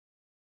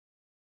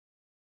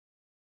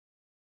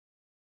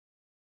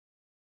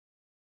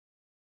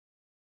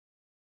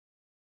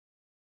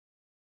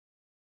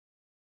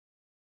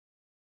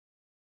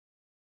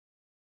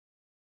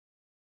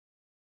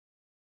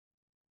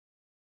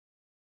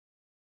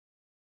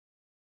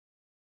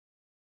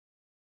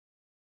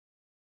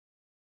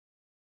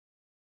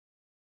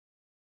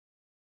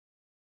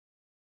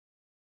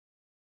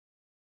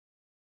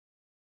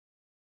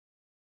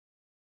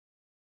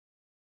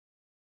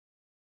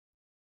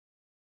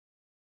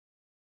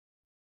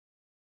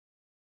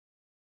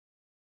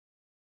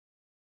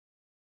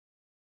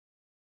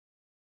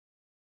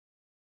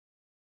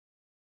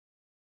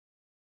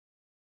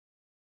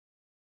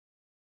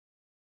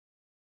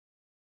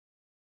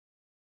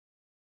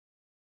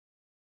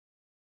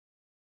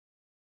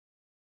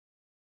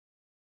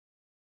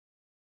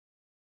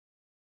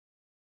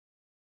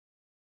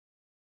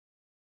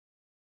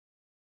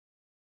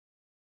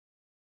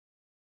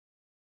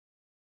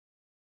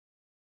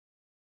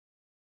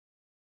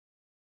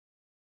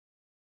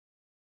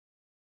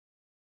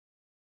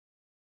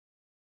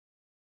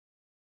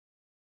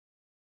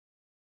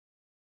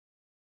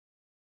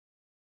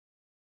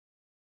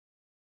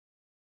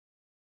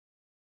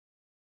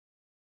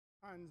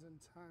tons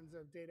and tons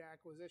of data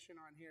acquisition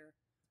on here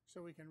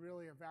so we can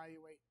really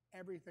evaluate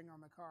everything on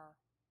the car.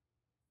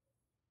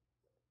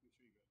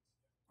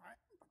 All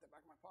right, put that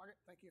back in my pocket.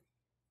 Thank you.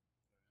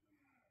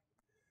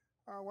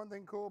 One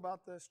thing cool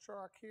about this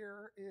truck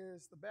here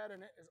is the bed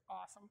in it is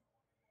awesome.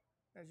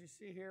 As you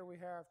see here, we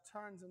have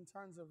tons and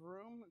tons of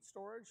room and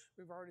storage.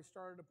 We've already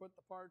started to put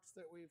the parts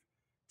that we've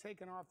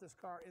taken off this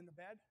car in the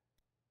bed.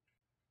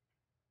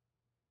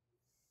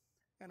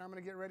 And I'm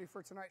going to get ready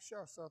for tonight's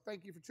show. So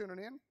thank you for tuning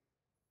in.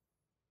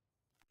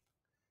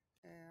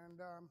 And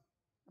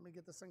let me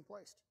get this thing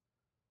placed.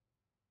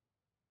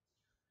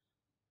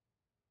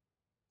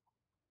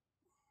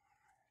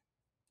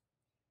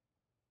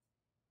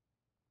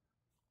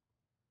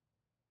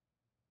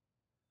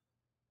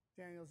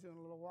 Daniel's doing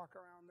a little walk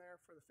around there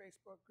for the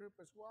Facebook group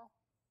as well.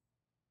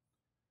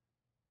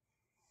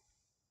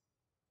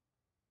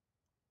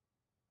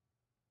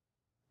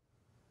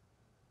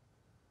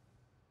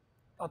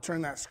 I'll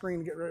turn that screen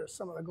to get rid of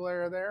some of the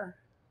glare there.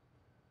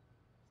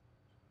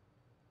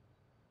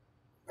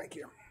 Thank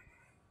you.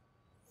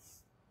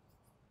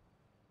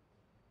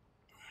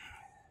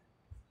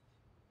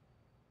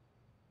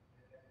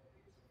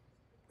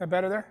 That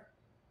better there?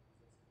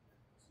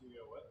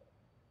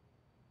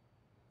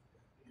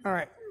 All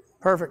right,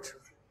 perfect.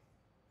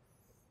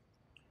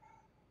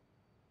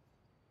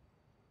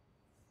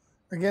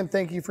 Again,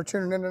 thank you for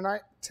tuning in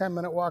tonight.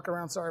 10-minute walk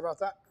around, sorry about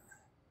that.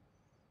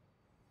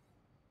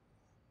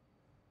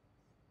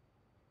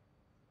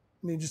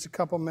 Need just a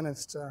couple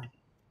minutes to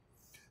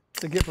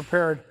get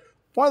prepared.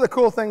 One of the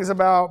cool things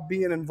about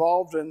being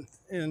involved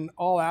in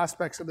all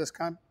aspects of this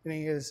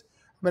company is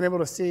I've been able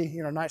to see,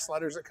 nice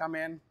letters that come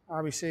in.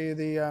 Obviously,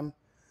 the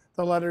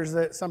letters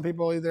that some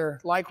people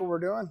either like what we're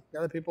doing, the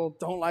other people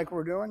don't like what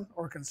we're doing,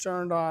 or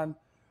concerned on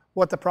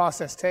what the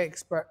process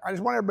takes. But I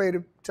just want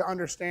everybody to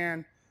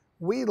understand,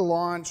 we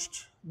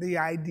launched the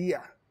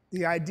idea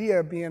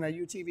of being a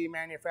UTV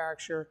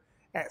manufacturer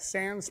at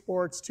Sand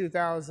Sports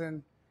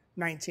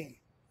 2019.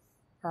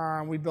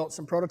 We built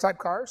some prototype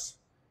cars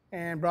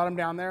and brought them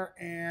down there,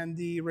 and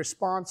the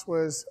response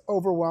was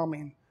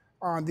overwhelming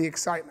on the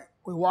excitement.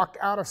 We walked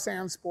out of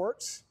Sand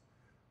Sports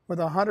with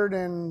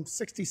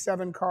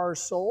 167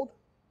 cars sold,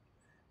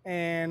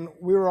 and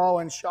we were all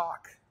in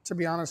shock, to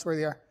be honest with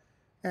you.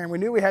 And we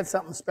knew we had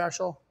something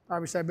special.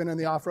 Obviously, I've been in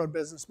the off-road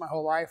business my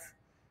whole life.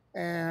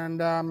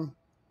 And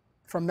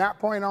from that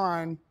point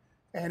on,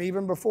 and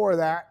even before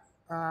that,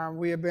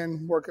 we have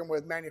been working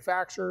with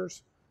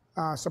manufacturers,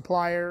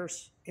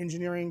 suppliers,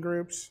 engineering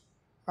groups.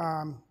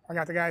 I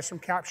got the guys from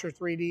Capture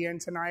 3D in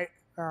tonight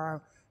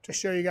to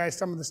show you guys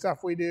some of the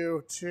stuff we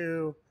do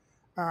to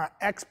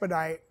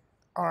expedite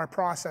our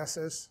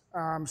processes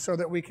so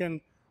that we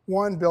can,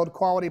 one, build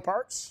quality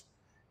parts,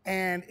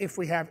 and if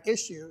we have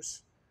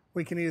issues,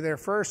 we can either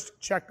first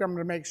check them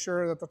to make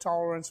sure that the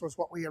tolerance was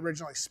what we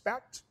originally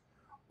spec'd,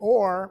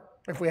 or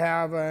if we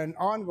have an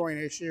ongoing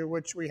issue,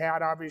 which we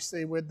had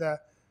obviously with the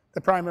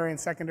primary and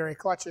secondary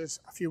clutches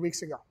a few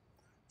weeks ago.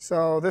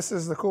 So this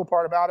is the cool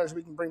part about it, is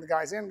we can bring the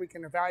guys in, we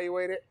can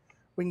evaluate it,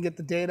 we can get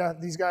the data.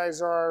 These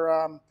guys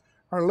are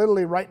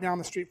literally right down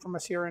the street from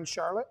us here in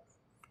Charlotte.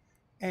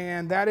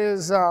 And that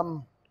is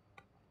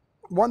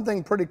one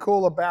thing pretty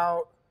cool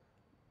about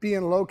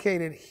being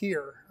located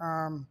here.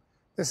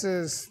 This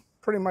is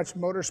pretty much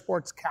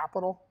motorsports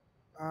capital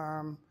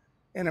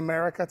in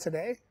America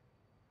today.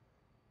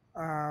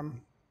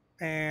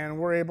 And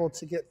we're able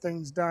to get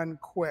things done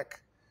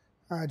quick.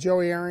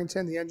 Joey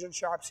Arrington, the engine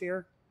shop's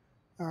here.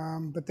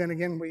 But then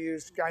again, we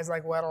use guys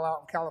like Weddle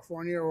out in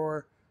California,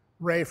 or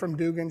Ray from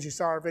Dugan's. You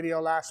saw our video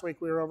last week.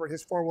 We were over at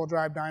his four-wheel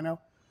drive dyno.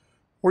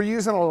 We're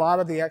using a lot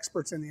of the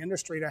experts in the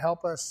industry to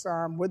help us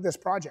with this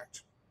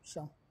project.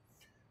 So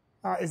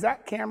is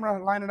that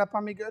camera lining up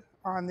on me good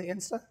on the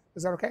Insta?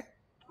 Is that okay?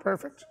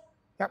 Perfect.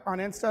 Yep, on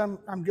Insta,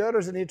 I'm good, or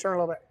does it need to turn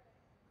a little bit?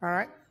 All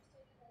right.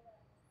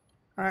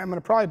 All right, I'm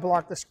going to probably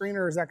block the screen,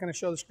 or is that going to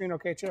show the screen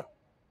okay too?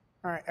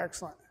 All right,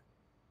 excellent.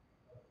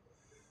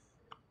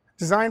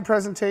 Design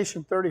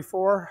presentation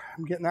 34.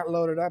 I'm getting that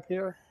loaded up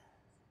here.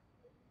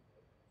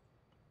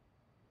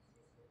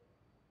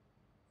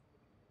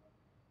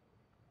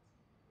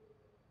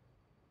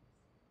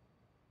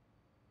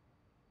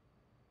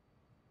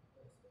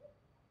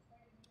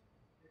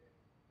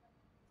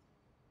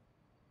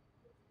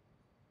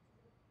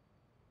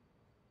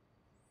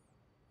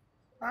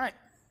 All right,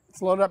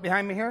 it's loaded up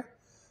behind me here.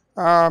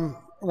 I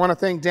want to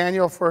thank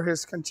Daniel for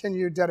his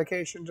continued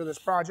dedication to this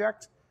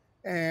project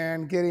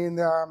and getting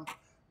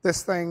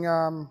this thing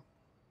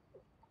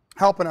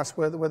helping us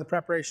with the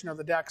preparation of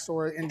the decks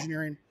or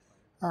engineering.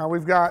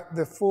 We've got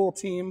the full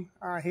team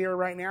here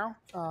right now.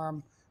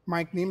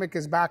 Mike Nemec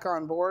is back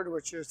on board,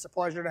 which is a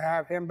pleasure to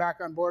have him back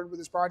on board with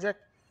this project.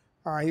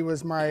 He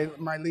was my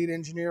lead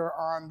engineer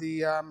on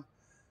the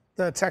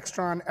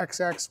Textron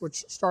XX,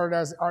 which started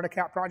as the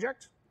Articap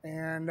project.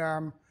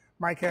 And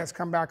Mike has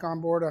come back on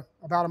board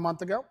about a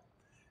month ago.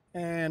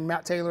 And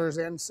Matt Taylor is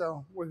in,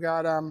 so we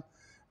got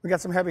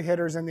some heavy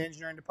hitters in the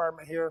engineering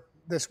department here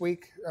this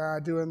week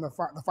doing the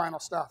final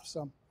stuff.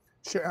 So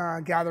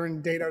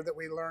gathering data that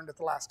we learned at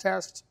the last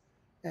test,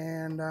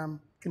 and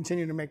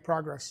continue to make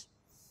progress.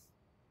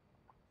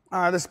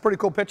 This is a pretty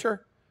cool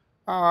picture.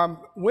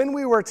 When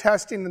we were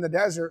testing in the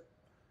desert,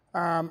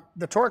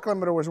 the torque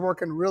limiter was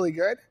working really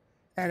good,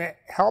 and it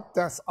helped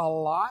us a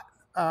lot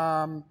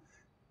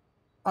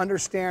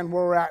understand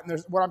where we're at.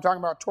 And what I'm talking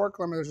about, torque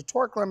limiter, there's a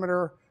torque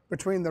limiter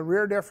between the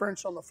rear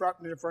differential and the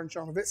front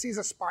differential. If it sees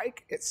a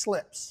spike, it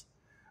slips.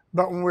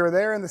 But when we were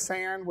there in the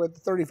sand with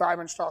the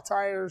 35-inch tall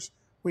tires,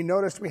 we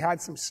noticed we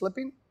had some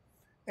slipping.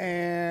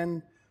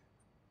 And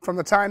from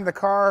the time the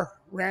car,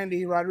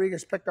 Randy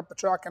Rodriguez picked up the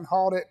truck and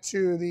hauled it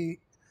to the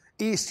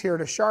east here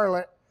to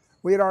Charlotte,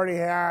 we had already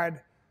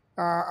had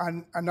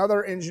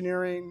another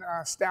engineering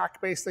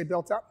stack basically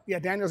built up. Yeah,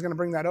 Daniel's going to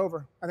bring that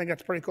over. I think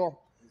that's pretty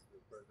cool.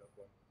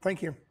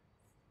 Thank you.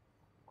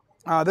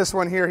 This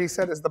one here, he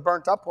said, is the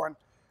burnt up one.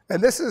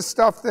 And this is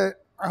stuff that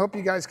I hope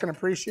you guys can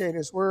appreciate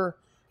as we're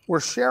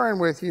sharing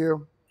with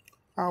you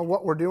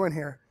what we're doing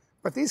here.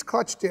 But these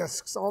clutch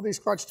discs, all these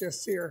clutch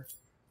discs here,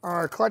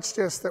 are clutch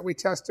discs that we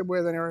tested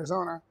with in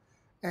Arizona.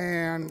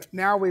 And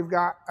now we've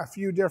got a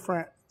few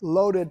different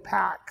loaded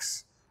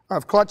packs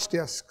of clutch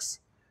discs.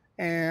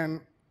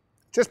 And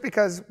just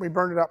because we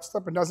burned it up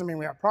slipping doesn't mean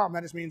we have a problem.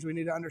 That just means we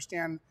need to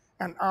understand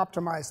and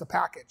optimize the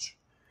package.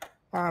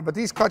 But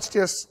these clutch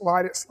discs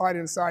slide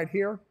inside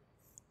here.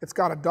 It's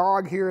got a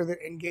dog here that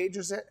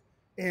engages it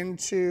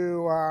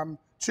into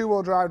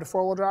two-wheel drive to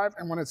four-wheel drive.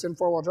 And when it's in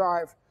four-wheel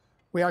drive,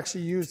 we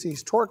actually use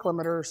these torque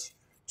limiters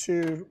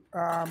to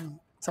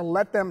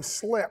let them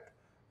slip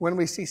when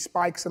we see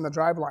spikes in the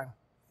driveline,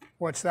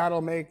 which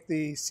that'll make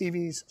the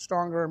CVs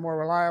stronger and more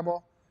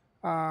reliable.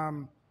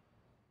 Hope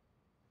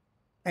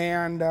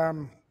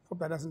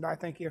that doesn't die.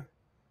 Thank you.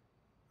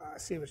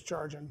 See if it's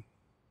charging.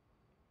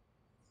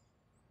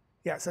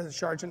 Yeah, it says it's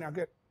charging now.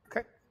 Good.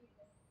 Okay.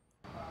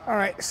 All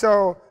right.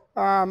 So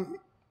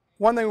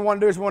one thing we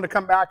want to do is we want to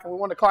come back and we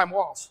want to climb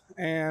walls.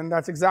 And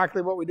that's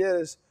exactly what we did,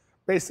 is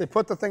basically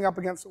put the thing up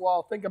against the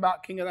wall. Think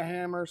about King of the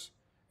Hammers.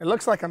 It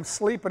looks like I'm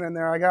sleeping in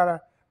there. I got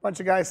a bunch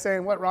of guys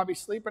saying, what, Robbie's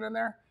sleeping in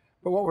there?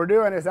 But what we're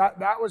doing is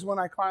that was when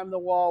I climbed the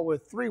wall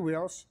with 3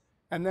 wheels.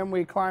 And then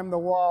we climbed the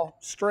wall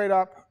straight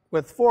up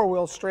with 4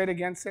 wheels straight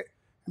against it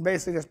and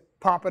basically just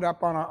pop it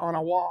up on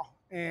a wall.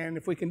 And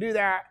if we can do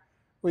that,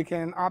 we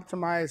can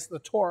optimize the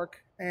torque,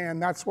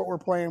 and that's what we're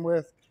playing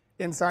with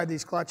inside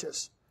these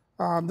clutches.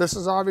 This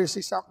is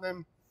obviously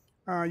something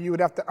you would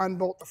have to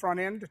unbolt the front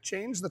end to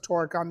change the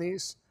torque on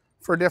these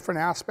for different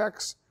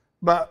aspects.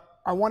 But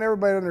I want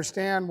everybody to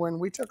understand, when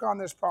we took on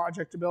this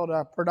project to build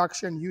a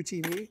production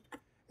UTV,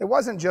 it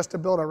wasn't just to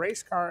build a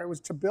race car, it was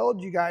to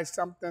build you guys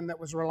something that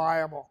was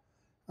reliable.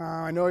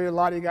 I know a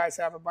lot of you guys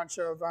have a bunch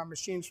of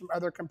machines from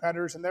other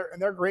competitors, and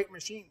they're great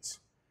machines.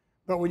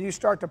 But when you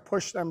start to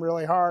push them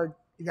really hard,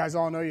 you guys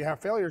all know you have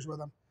failures with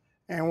them.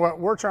 And what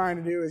we're trying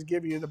to do is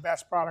give you the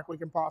best product we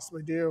can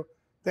possibly do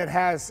that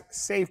has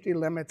safety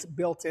limits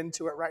built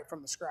into it right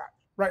from the scratch,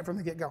 right from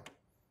the get-go.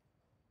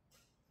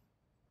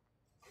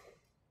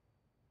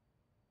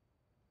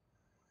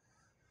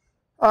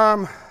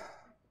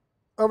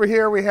 Over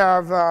here we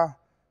have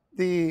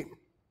the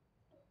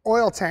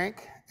oil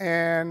tank,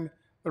 and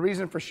the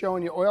reason for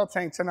showing you oil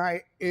tank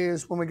tonight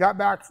is when we got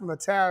back from the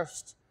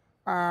test,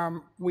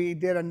 we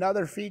did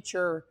another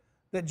feature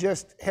that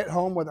just hit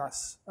home with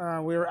us.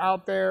 We were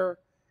out there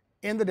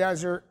in the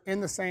desert,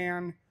 in the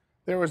sand.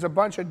 There was a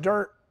bunch of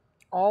dirt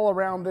all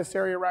around this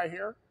area right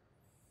here.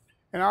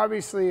 And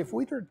obviously, if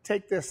we were to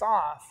take this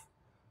off,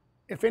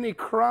 if any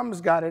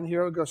crumbs got in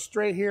here, it would go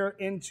straight here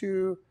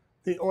into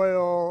the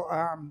oil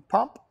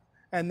pump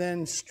and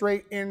then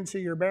straight into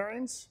your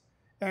bearings.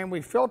 And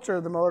we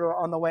filter the motor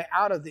on the way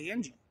out of the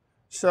engine.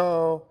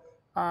 So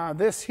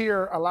this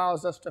here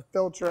allows us to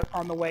filter it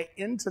on the way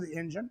into the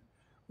engine,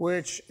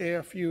 which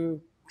if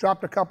you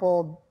dropped a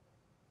couple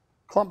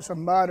clumps of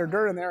mud or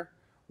dirt in there,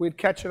 we'd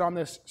catch it on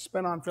this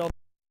spin-on filter.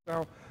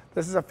 So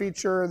this is a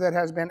feature that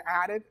has been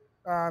added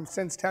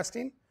since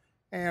testing.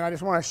 And I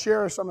just want to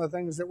share some of the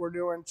things that we're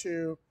doing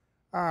to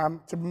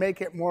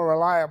make it more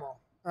reliable.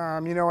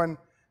 And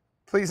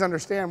please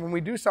understand, when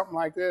we do something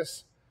like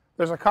this,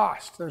 there's a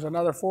cost. There's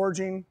another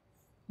forging.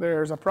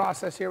 There's a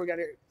process here. We got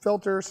to get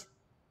filters.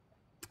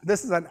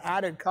 This is an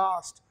added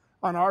cost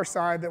on our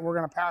side that we're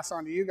going to pass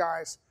on to you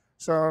guys.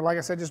 So like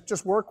I said,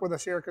 just work with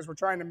us here because we're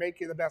trying to make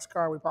you the best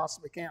car we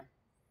possibly can.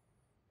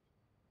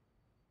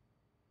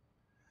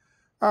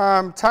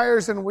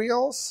 Tires and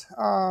wheels.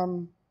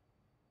 All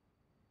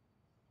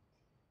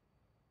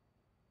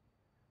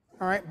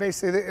right,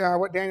 basically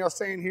what Daniel's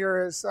saying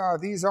here is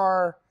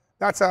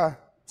that's a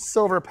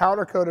silver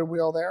powder coated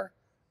wheel there.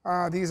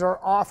 These are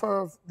off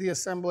of the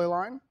assembly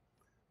line,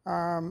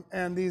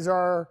 and these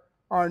are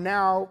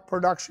now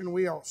production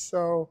wheels.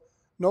 So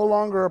no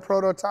longer a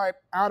prototype,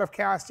 out of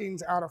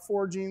castings, out of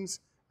forgings.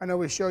 I know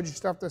we showed you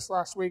stuff this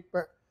last week,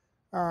 but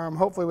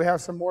hopefully we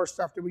have some more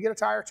stuff. Did we get a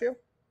tire too?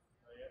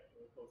 Yeah,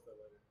 we'll post that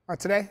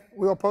later. Today?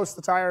 We'll post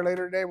the tire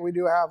later today, but we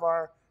do have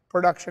our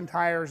production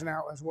tires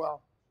now as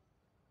well.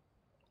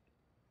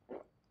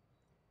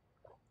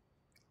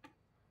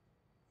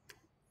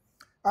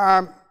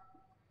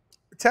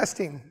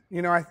 testing,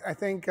 I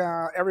think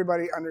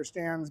everybody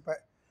understands, but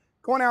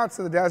going out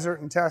to the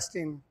desert and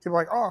testing, people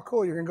are like, oh,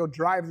 cool, you're going to go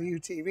drive the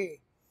UTV.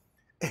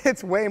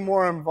 It's way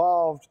more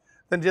involved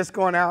than just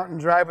going out and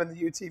driving the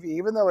UTV,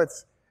 even though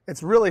it's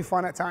really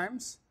fun at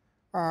times.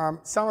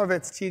 Some of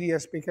it's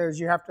tedious because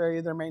you have to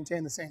either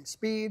maintain the same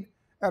speed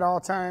at all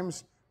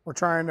times. We're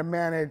trying to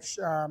manage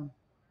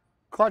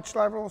clutch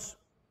levels.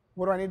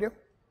 What do I need to do?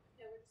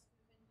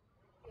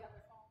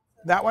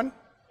 That one?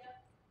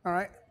 All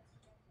right.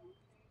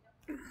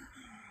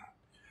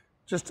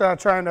 Just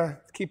trying to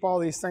keep all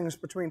these things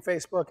between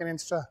Facebook and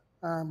Insta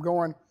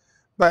going.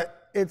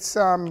 But it's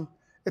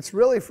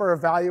really for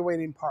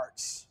evaluating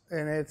parts,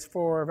 and it's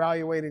for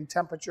evaluating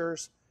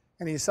temperatures.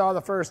 And you saw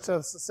the first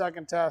test, the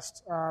second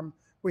test.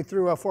 We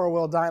threw a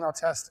four-wheel dyno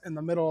test in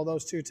the middle of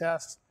those two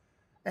tests.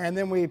 And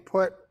then we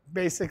put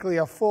basically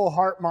a full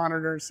heart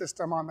monitor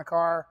system on the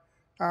car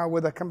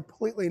with a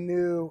completely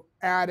new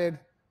added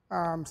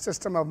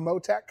system of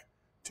Motec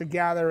to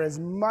gather as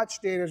much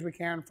data as we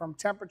can from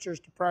temperatures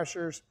to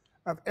pressures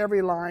of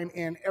every line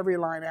in, every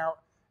line out.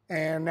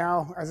 And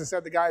now, as I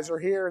said, the guys are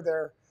here.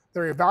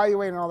 They're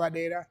evaluating all that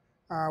data.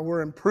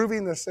 We're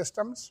improving the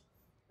systems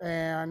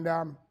and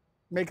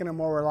making a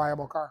more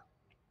reliable car.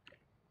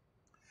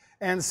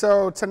 And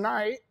so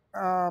tonight,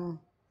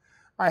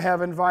 I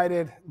have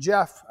invited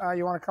Jeff.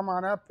 You want to come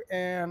on up?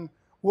 And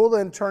we'll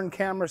then turn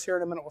cameras here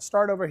in a minute. We'll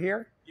start over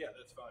here. Yeah,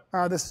 that's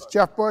fine. This is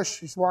Jeff Bush.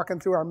 He's walking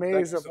through our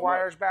maze of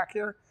wires back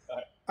here.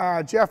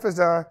 Jeff is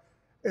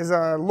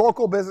a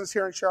local business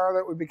here in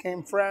Charlotte. We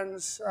became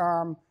friends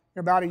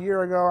about a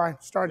year ago. I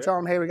started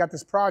telling them, hey, we got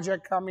this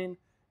project coming,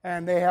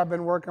 and they have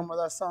been working with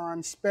us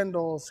on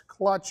spindles,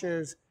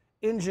 clutches,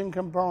 engine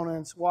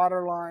components,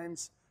 water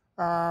lines,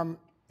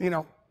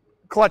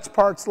 clutch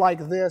parts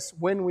like this.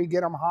 When we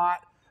get them hot,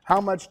 how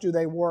much do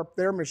they warp?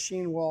 Their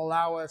machine will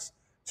allow us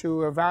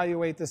to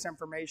evaluate this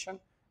information.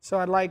 So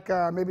I'd like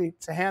maybe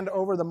to hand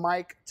over the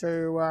mic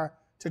to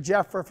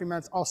Jeff for a few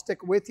minutes. I'll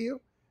stick with you,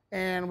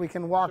 and we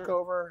can walk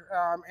over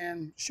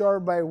and show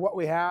everybody what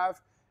we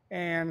have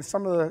and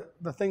some of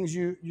the things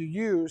you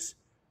use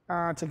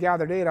to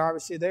gather data.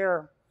 Obviously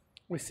there,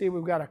 we see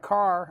we've got a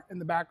car in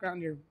the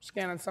background. You're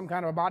scanning some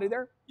kind of a body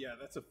there? Yeah,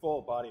 that's a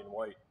full body in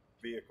white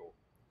vehicle.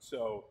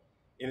 So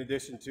in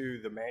addition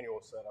to the manual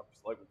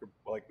setups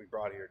like we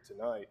brought here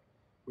tonight,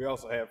 we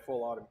also have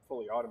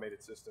fully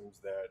automated systems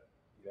that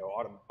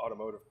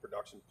automotive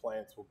production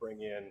plants will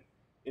bring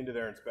into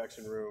their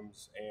inspection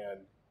rooms and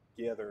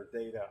gather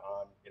data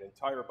on an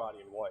entire body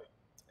in white.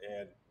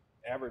 And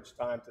average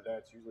time to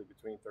that's usually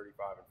between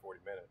 35 and 40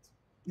 minutes.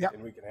 Yep.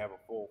 And we can have a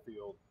full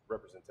field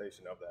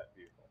representation of that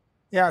vehicle.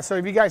 Yeah, so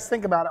if you guys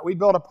think about it, we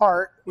build a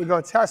part, we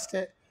go test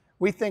it,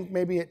 we think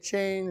maybe it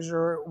changed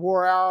or it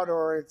wore out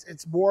or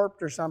it's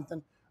warped or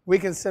something. We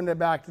can send it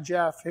back to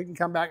Jeff. He can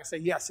come back and say,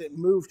 yes, it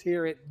moved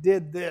here, it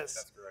did this.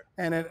 That's correct.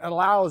 And it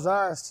allows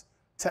us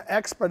to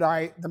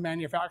expedite the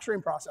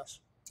manufacturing process.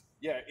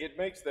 Yeah, it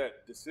makes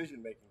that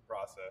decision-making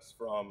process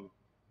from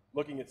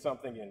looking at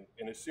something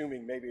and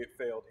assuming maybe it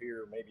failed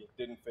here, maybe it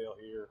didn't fail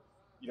here.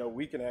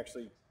 We can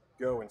actually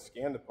go and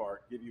scan the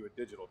part, give you a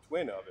digital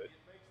twin of it,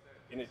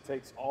 and it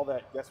takes all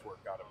that guesswork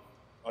out of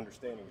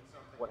understanding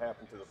what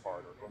happened to the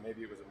part, or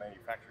maybe it was a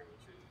manufacturing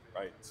issue,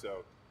 right?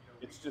 So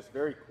it's just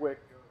very quick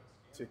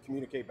to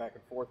communicate back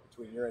and forth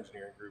between your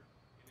engineering group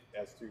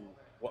as to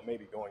what may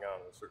be going on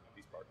with certain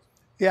piece parts.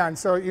 Yeah, and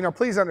so,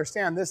 please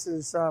understand, this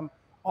is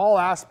all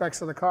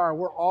aspects of the car.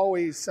 We're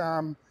always,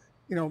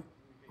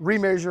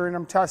 remeasuring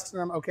them, testing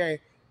them. Okay,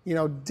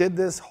 did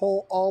this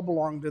hole all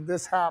belong? Did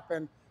this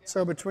happen?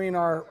 So between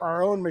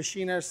our own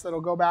machinists that'll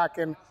go back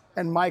and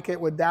mic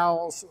it with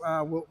dowels,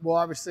 we'll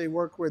obviously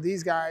work with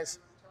these guys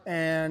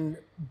and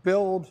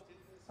build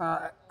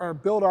our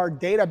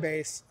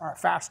database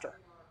faster.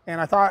 And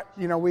I thought,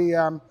 we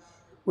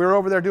were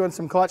over there doing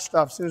some clutch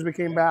stuff as soon as we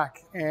came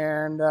back,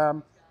 and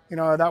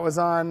that was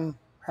on.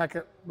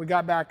 We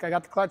got back. I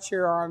got the clutch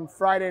here on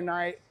Friday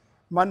night.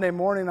 Monday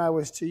morning, I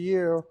was to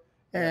you,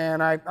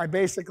 and I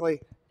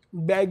basically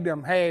begged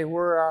them, hey,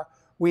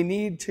 we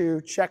need to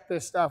check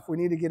this stuff. We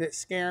need to get it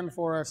scanned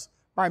for us.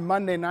 By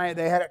Monday night,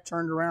 they had it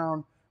turned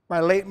around. By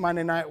late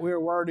Monday night, we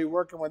were already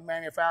working with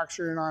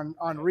manufacturing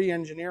on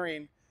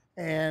re-engineering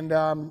and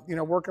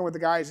working with the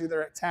guys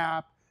either at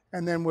TAP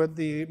and then with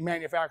the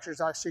manufacturers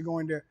actually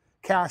going to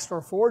cast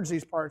or forge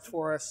these parts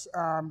for us.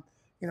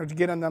 To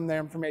get them the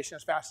information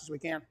as fast as we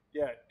can.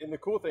 Yeah, and the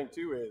cool thing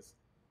too is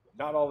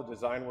not all the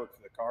design work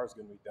for the car is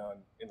going to be done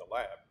in the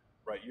lab,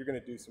 right? You're going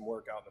to do some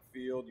work out in the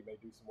field. You may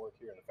do some work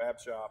here in the fab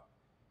shop.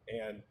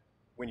 And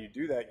when you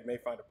do that, you may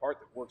find a part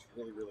that works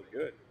really, really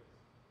good.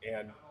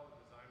 And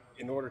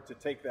in order to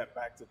take that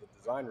back to the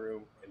design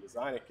room and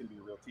design it can be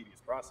a real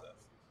tedious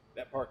process.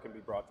 That part can be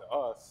brought to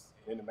us,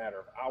 and in a matter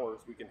of hours,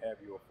 we can have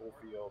you a full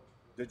field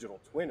digital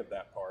twin of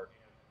that part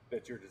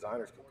that your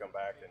designers can come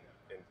back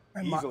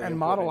and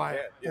model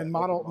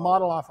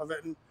off of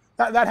it. And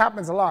that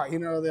happens a lot.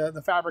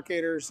 The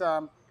fabricators,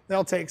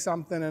 they'll take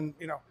something and,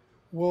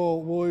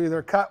 we'll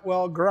either cut,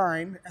 weld,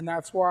 grind, and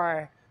that's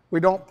why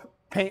we don't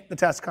paint the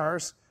test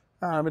cars.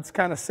 It's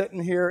kind of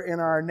sitting here in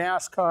our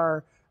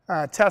NASCAR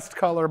test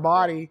color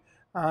body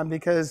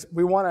because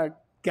we want to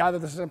gather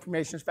this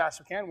information as fast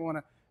as we can. We want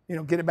to,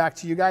 get it back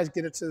to you guys,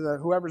 get it to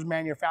whoever's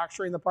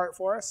manufacturing the part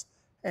for us,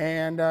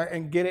 and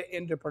get it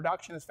into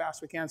production as fast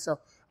as we can. So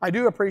I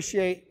do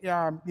appreciate,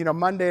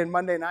 Monday and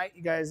Monday night,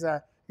 you guys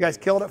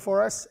killed it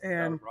for us,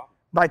 and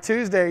by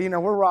Tuesday,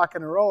 we're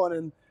rocking and rolling,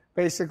 and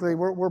basically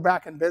we're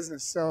back in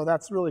business. So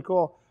that's really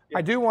cool. Yeah.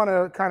 I do want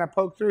to kind of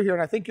poke through here,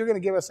 and I think you're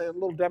going to give us a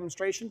little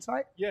demonstration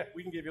tonight. Yeah,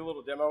 we can give you a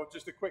little demo.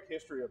 Just a quick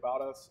history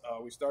about us.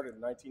 We started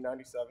in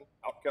 1997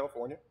 out in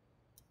California.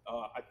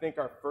 I think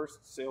our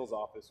first sales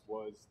office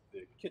was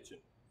the kitchen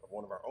of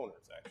one of our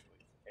owners, actually.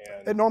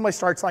 And it normally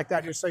starts like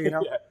that, just so you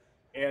know.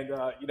 Yeah.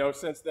 And,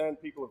 since then,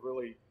 people have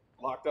really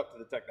locked up to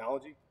the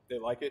technology. They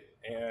like it,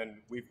 and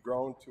we've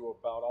grown to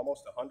about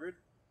almost 100.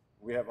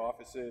 We have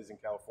offices in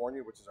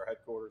California, which is our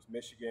headquarters,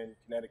 Michigan,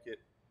 Connecticut,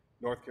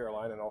 North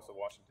Carolina, and also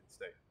Washington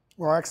State.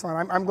 Well,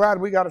 excellent. I'm glad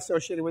we got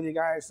associated with you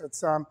guys.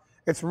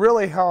 It's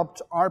really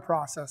helped our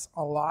process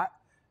a lot.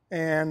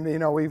 And,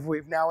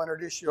 we've now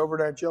introduced you over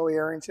to Joey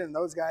Arrington and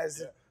those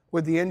guys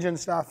with the engine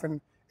stuff,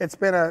 and it's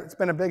been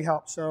a big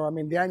help. So,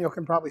 Daniel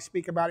can probably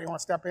speak about it. You want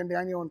to step in,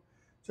 Daniel, and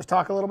just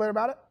talk a little bit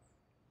about it?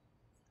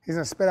 He's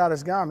going to spit out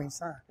his gum.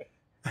 He's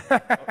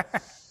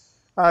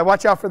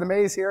watch out for the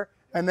maze here.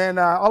 And then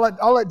I'll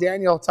let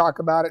Daniel talk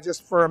about it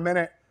just for a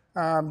minute.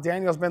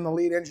 Daniel's been the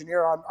lead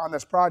engineer on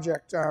this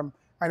project.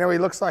 I know he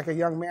looks like a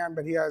young man,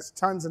 but he has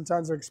tons and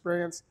tons of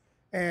experience,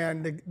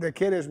 and the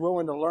kid is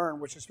willing to learn,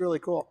 which is really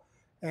cool.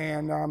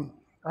 And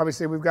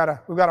obviously, we've got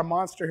a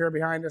monster here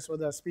behind us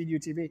with a Speed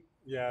UTV.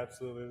 Yeah,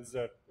 absolutely. This is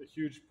a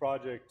huge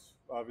project,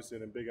 obviously,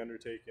 and a big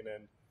undertaking.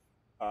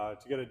 And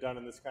to get it done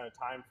in this kind of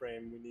time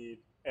frame, we need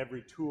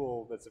every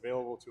tool that's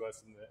available to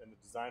us in the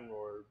design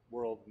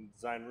world and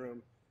design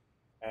room.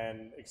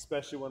 And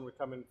especially when we're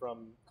coming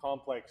from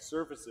complex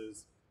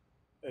surfaces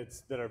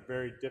that are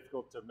very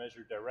difficult to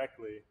measure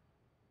directly,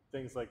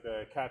 things like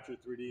the Capture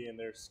 3D and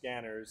their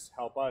scanners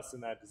help us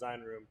in that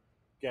design room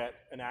get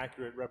an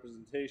accurate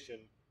representation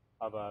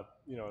of a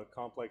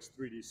complex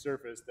 3D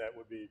surface that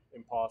would be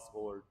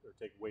impossible or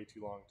take way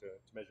too long to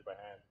measure by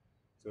hand.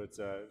 So it's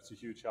a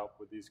huge help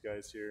with these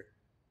guys here,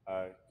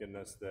 getting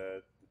us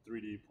the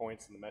 3D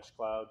points in the mesh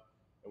cloud,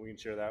 and we can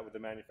share that with the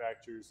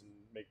manufacturers and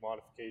make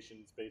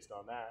modifications based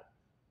on that,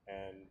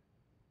 and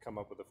come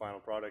up with the final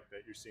product that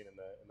you're seeing in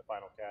the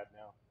Final CAD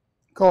now.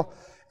 Cool.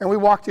 And we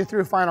walked you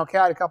through Final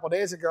CAD a couple of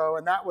days ago,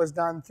 and that was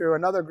done through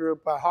another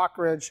group, Hawk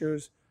Ridge,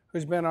 who's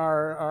been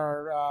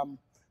our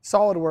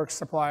SolidWorks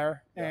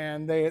supplier,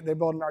 and they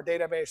built in our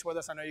database with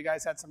us. I know you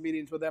guys had some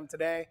meetings with them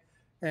today,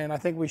 and I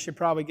think we should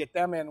probably get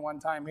them in one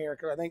time here,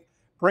 because I think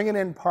bringing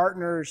in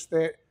partners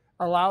that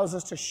allows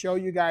us to show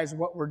you guys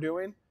what we're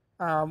doing.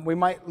 We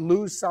might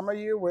lose some of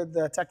you with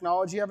the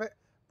technology of it,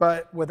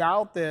 but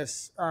without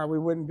this, we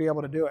wouldn't be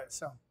able to do it.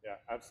 So yeah,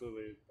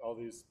 absolutely. All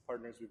these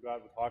partners we've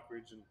got with Hawk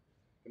Ridge and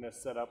going to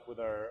set up with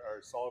our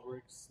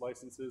SolidWorks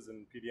licenses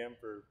and PDM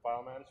for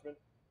file management.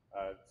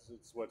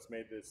 It's what's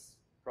made this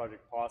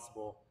project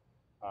possible,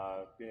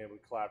 being able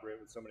to collaborate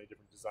with so many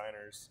different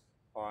designers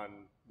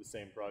on the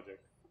same project.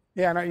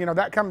 Yeah, and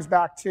that comes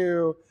back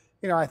to,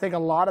 I think a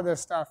lot of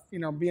this stuff,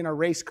 being a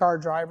race car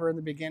driver in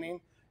the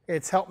beginning,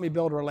 it's helped me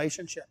build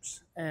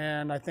relationships.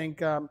 And I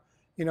think,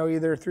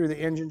 either through the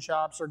engine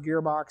shops or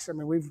gearbox,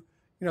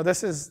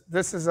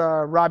 this is a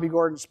Robbie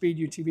Gordon Speed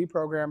UTV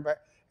program,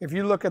 but if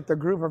you look at the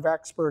group of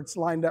experts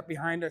lined up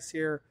behind us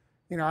here,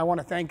 I want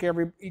to thank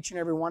each and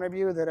every one of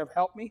you that have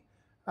helped me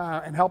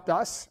and helped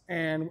us.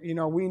 And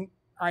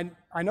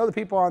I know the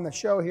people on the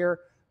show here,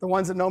 the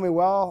ones that know me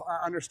well,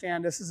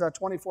 understand this is a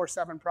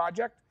 24/7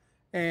 project.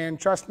 And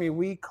trust me,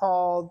 we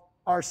call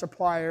our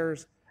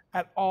suppliers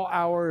at all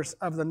hours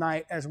of the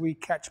night as we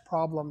catch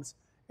problems.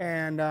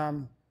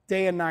 And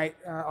day and night,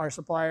 our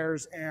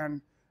suppliers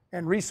and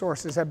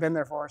resources have been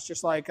there for us.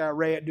 Just like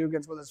Ray at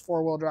Dugan's with his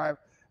 4-wheel drive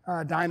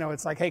dyno.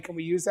 It's like, hey, can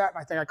we use that? And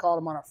I think I called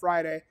him on a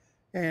Friday,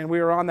 and we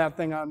were on that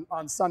thing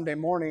on Sunday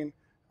morning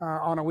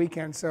on a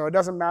weekend. So it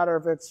doesn't matter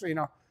if it's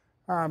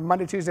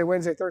Monday, Tuesday,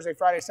 Wednesday, Thursday,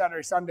 Friday,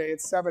 Saturday, Sunday.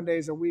 It's 7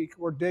 days a week.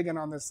 We're digging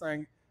on this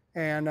thing,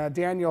 and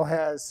Daniel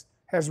has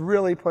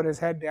really put his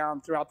head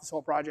down throughout this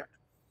whole project.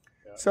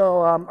 Yeah.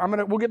 So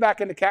we'll get back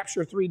into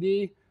Capture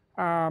 3D.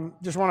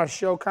 Just want to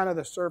show kind of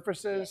the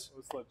surfaces. Yeah,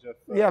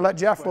 let's let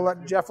Jeff. We'll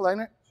let Jeff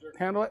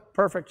handle it.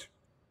 Perfect.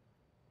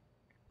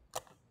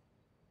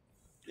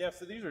 Yeah,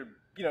 so these are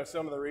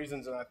some of the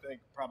reasons, and I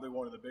think probably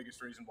one of the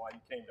biggest reasons why you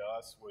came to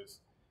us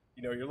was,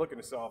 you're looking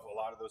to solve a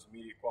lot of those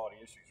immediate quality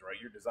issues, right?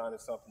 You're designing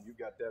something, you've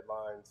got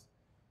deadlines.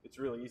 It's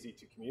really easy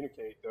to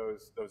communicate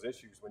those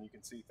issues when you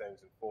can see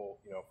things in full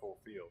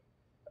field.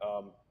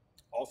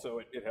 Also,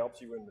 it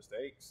helps you in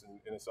mistakes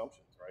and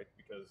assumptions, right?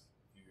 Because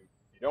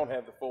you don't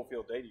have the full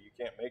field data, you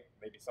can't make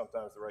maybe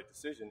sometimes the right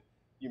decision.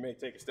 You may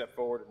take a step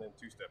forward and then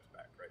 2 steps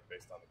back, right,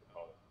 based on the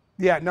component.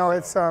 Yeah, no,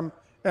 it's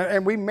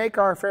and we make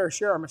our fair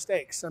share of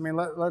mistakes.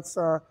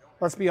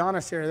 Let's be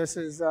honest here. This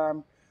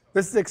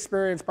is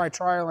experienced by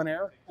trial and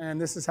error, and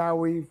this is how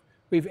we've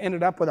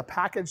ended up with a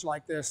package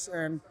like this.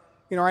 And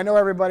you know, I know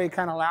everybody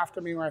kind of laughed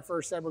at me when I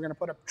first said we're going to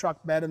put a truck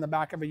bed in the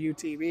back of a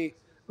UTV,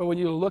 but when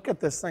you look at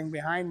this thing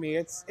behind me,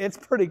 it's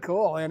pretty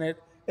cool, and it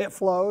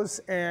flows,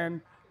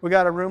 and we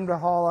got a room to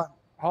haul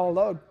a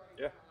load.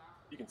 Yeah,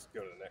 you can go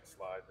to the next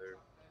slide there.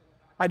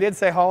 I did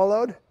say haul a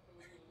load.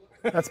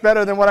 That's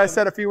better than what I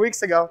said a few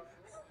weeks ago.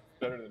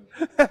 Better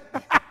than.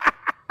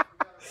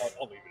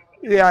 I'll leave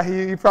it. Yeah,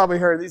 you probably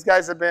heard. These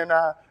guys have been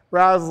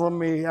razzling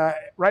me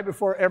right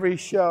before every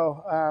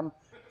show.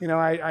 You know,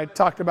 I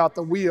talked about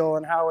the wheel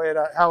and how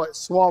it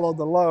swallowed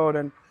the load,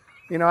 and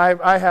you know,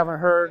 I haven't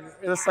heard,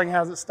 this thing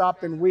hasn't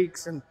stopped in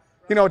weeks, and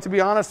you know, to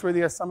be honest with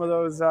you, some of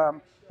those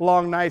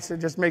long nights, it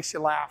just makes you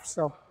laugh.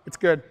 So it's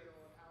good.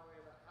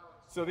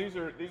 So these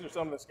are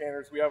some of the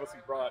scanners. We obviously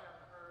brought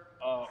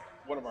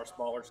one of our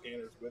smaller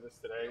scanners with us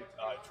today.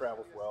 It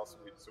travels well, so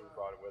we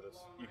brought it with us.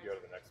 You can go to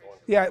the next one.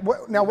 Yeah.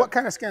 Now, what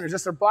kind of scanner?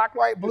 Just a black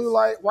light, blue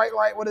light, white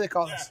light? What do they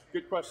call this?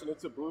 Good question.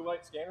 It's a blue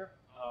light scanner.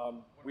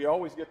 We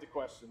always get the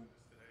question,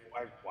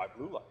 why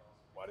blue light?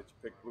 Why did you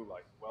pick blue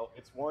light? Well,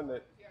 it's one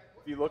that,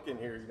 if you look in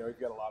here, you know, you've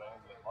got a lot of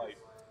ambient light.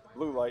 The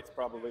blue light's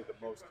probably the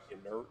most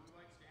inert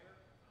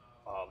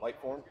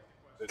light form.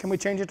 Can we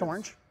change it to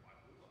orange?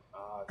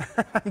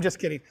 I'm just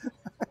kidding.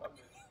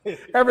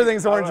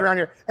 Everything's orange around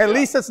here. At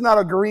least it's not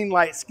a green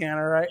light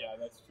scanner, right? Yeah,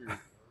 that's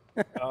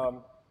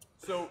true.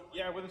 So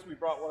yeah, with us we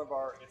brought one of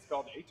our. It's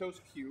called the Atos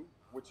Q,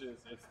 which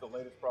it's the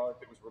latest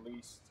product that was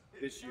released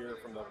this year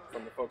from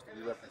the folks that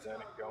we represent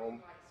at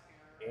GOM,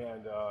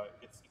 and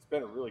it's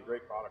been a really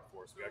great product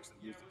for us. We actually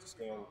used it to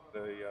scan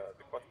the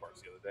clutch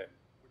parts the other day.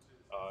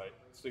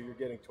 So you're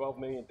getting 12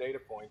 million data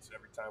points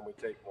every time we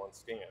take one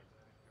scan.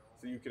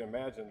 So you can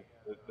imagine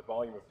the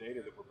volume of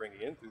data that we're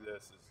bringing in through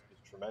this is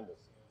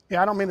tremendous.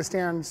 Yeah, I don't mean to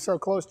stand so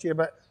close to you,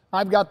 but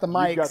I've got the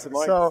mics. You've got the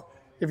mics. So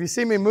if you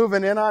see me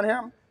moving in on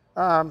him,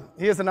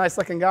 he is a nice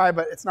looking guy,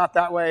 but it's not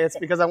that way. It's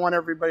because I want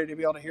everybody to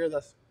be able to hear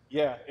this.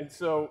 Yeah, and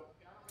so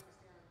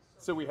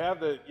we have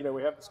the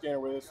scanner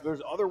with us.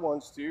 There's other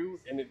ones too,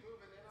 and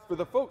for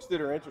the folks that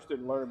are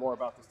interested in learning more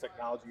about this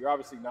technology, you're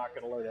obviously not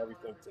going to learn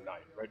everything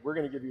tonight, right? We're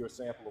going to give you a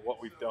sample of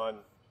what we've done,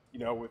 you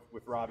know,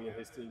 with Robbie and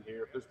his team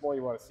here. If there's more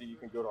you want to see, you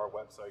can go to our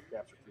website,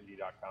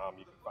 capture3d.com.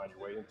 You can find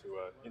your way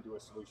into a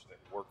solution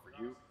that can work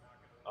for you.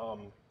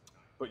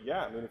 But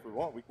yeah, I mean, if we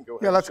want, we can go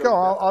ahead. Yeah, let's go.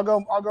 I'll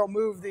go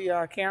move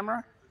the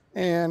camera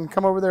and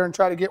come over there and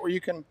try to get where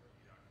you can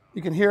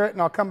hear it,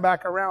 and I'll come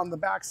back around the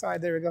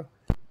backside. There we go.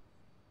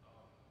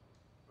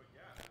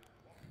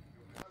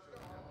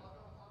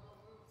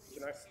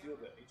 Can I steal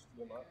the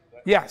HDMI?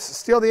 Yes,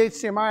 steal the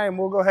HDMI, and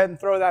we'll go ahead and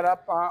throw that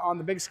up on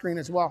the big screen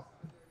as well.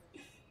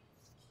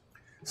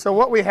 So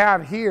what we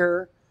have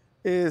here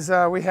is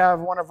we have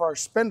one of our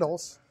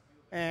spindles,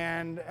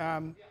 and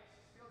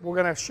we're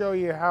going to show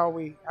you how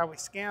we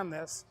scan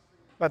this.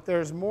 But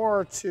there's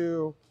more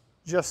to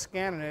just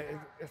scanning it.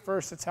 At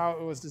first, it's how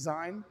it was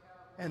designed,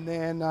 and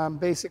then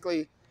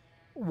basically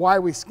why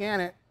we scan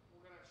it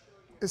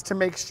is to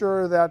make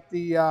sure that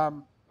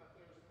the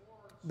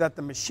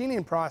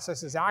machining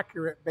process is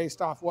accurate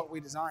based off what we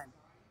designed.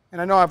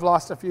 And I know I've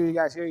lost a few of you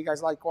guys here. You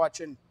guys like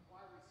watching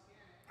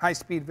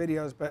high-speed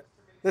videos, but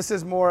this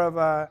is more of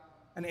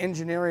an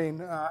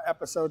engineering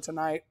episode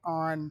tonight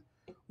on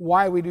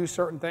why we do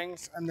certain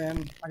things. And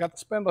then I got the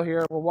spindle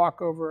here. We'll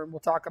walk over and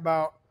we'll talk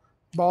about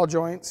ball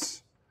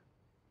joints,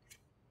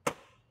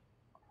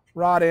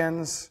 rod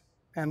ends,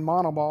 and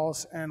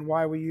monoballs, and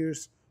why we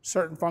use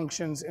certain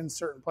functions in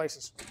certain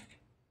places.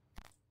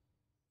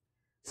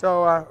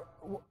 So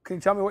can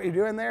you tell me what you're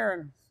doing there?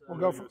 And we'll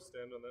go from.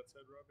 Stand on that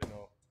side, Robbie?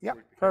 No. Yep,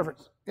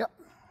 perfect. Yep.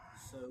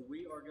 So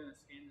we are going to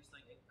scan this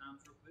thing 8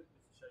 times real quick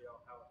just to show y'all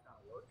how it kind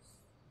of works.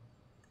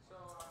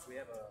 We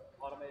have an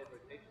automated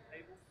rotation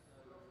table.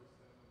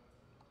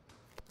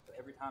 So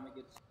every time it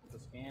gets the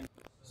scan,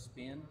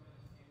 spin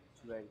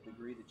to a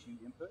degree that you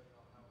input.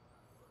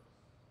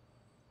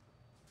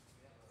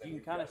 You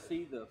can kind of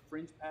see the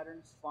fringe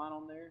patterns flying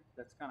on there.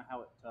 That's kind of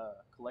how it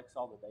collects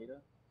all the data.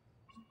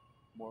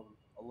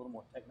 A little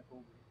more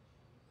technical.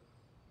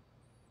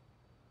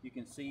 You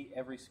can see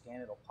every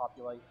scan, it'll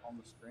populate on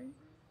the screen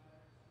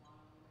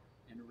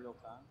in real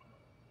time.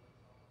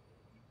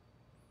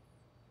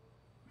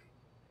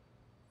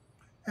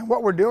 And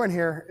what we're doing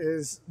here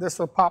is this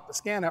will pop the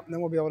scan up, and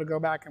then we'll be able to go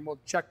back and we'll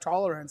check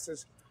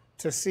tolerances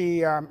to see,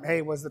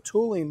 hey, was the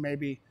tooling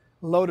maybe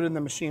loaded in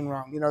the machine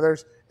wrong? You know,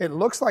 it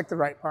looks like the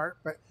right part,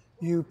 but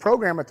you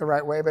program it the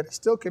right way, but it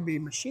still could be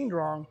machined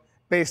wrong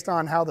based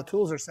on how the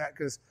tools are set,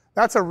 because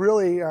that's a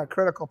really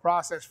critical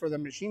process for the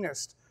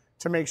machinist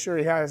to make sure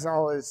he has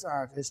all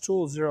his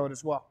tools zeroed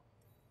as well.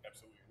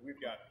 Absolutely.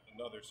 We've got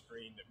another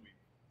screen that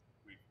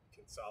we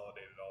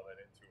consolidated all that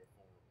into a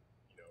full,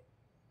 you know,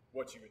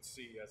 what you would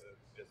see as a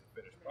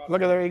finished product.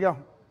 Look at, there you go.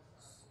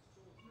 So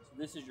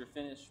this is your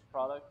finished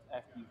product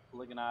after you've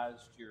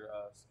polygonized your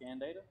scan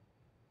data.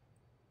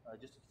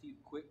 Just a few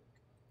quick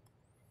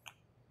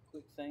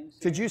things.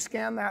 Did you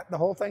scan the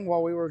whole thing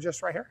while we were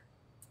just right here?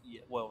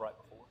 Yeah, well, right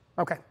before.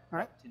 Okay, all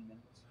right. 10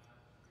 minutes.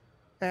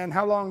 And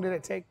how long did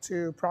it take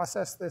to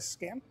process this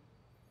scan?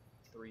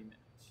 3 minutes.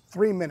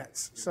 3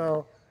 minutes.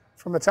 So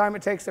from the time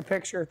it takes the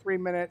picture, 3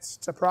 minutes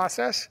to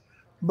process,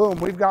 boom,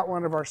 we've got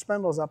one of our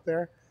spindles up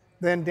there.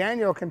 Then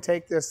Daniel can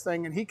take this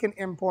thing and he can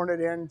import it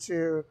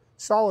into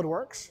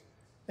SolidWorks,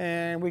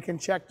 and we can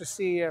check to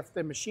see if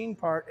the machine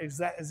part is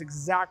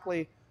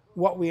exactly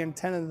what we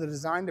intended the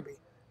design to be.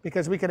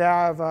 Because we could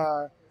have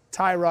a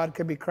tie rod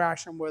could be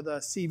crashing with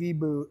a CV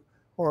boot,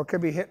 or it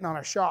could be hitting on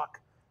a shock.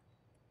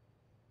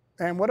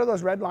 And what are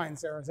those red lines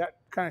there? Does that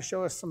kind of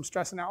show us some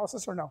stress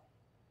analysis or no?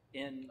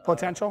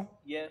 Potential?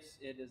 Yes,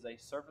 it is a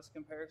surface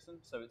comparison.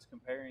 So it's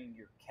comparing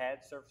your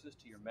CAD surfaces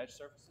to your mesh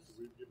surfaces. So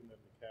we've given them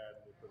the CAD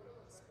and they put it in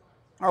this.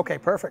 Okay,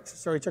 perfect.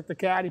 So he took the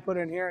CAD, he put it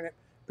in here, and it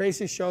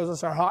basically shows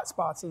us our hot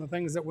spots and the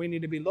things that we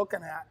need to be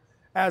looking at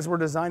as we're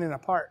designing a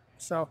part.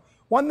 So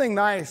one thing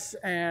nice,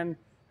 and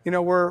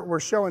we're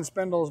showing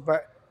spindles,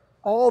 but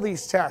all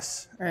these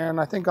tests,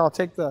 and I think I'll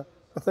take the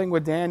thing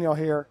with Daniel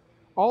here,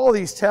 all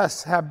these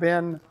tests have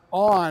been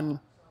on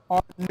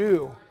our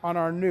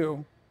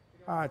new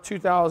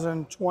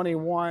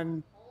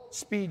 2021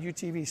 Speed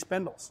UTV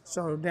spindles.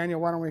 So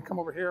Daniel, why don't we come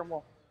over here and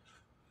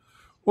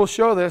we'll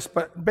show this,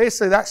 but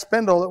basically that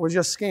spindle that was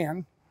just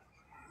scanned,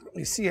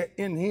 you see it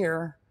in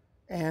here,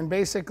 and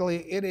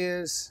basically it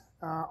is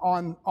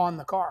on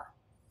the car.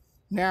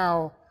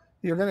 Now,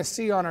 you're going to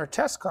see on our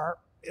test car,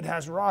 it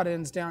has rod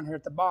ends down here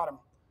at the bottom.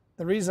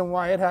 The reason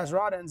why it has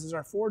rod ends is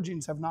our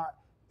forgings have not,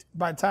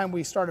 by the time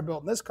we started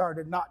building this car,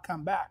 did not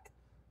come back.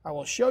 I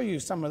will show you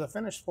some of the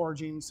finished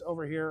forgings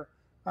over here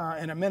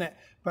in a minute,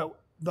 but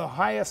the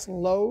highest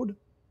load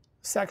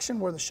section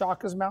where the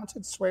shock is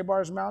mounted, sway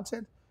bar is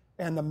mounted,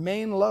 and the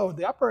main load,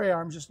 the upper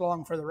A-arm is just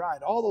along for the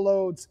ride. All the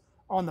loads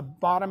on the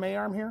bottom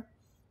A-arm here,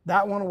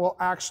 that one will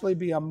actually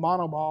be a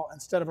monoball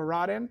instead of a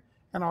rod end,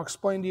 and I'll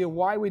explain to you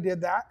why we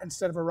did that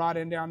instead of a rod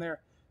end down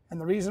there.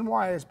 And the reason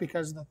why is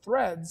because the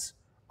threads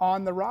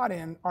on the rod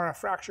end are a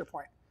fracture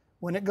point.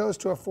 When it goes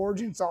to a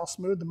forging, it's all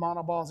smooth. The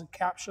monoball is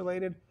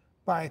encapsulated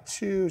by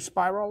 2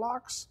 spiral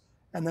locks,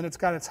 and then it's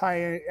got its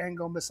high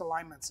angle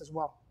misalignments as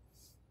well.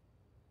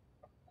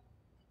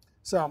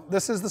 So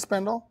this is the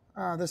spindle.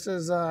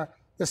 The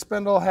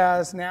spindle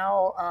has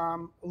now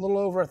a little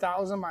over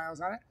 1,000 miles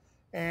on it,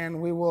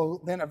 and we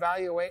will then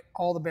evaluate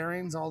all the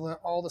bearings,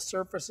 all the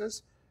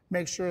surfaces,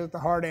 make sure that the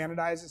hard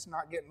anodize is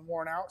not getting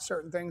worn out,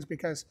 certain things,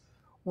 because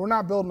we're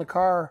not building a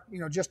car,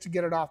 just to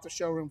get it off the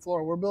showroom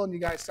floor. We're building you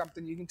guys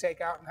something you can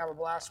take out and have a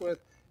blast with,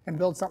 and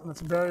build something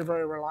that's very,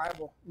 very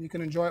reliable. You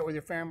can enjoy it with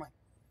your family.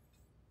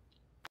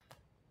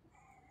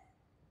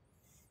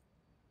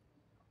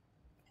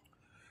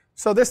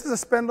 So this is a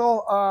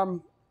spindle.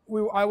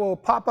 I will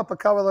pop up a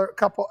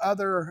couple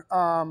other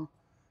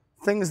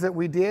things that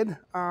we did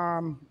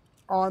on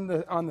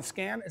the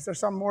scan. Is there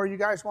some more you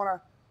guys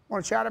want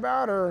to chat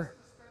about, or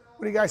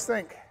what do you guys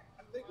think?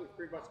 I think we've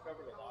pretty much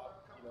covered a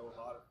lot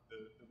of the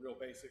real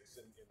basics,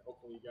 and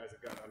hopefully you guys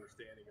have got an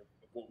understanding of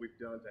what we've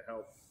done to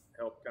help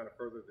kind of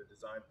further the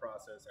design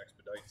process,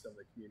 expedite some of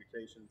the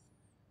communications.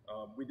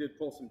 We did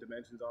pull some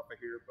dimensions off of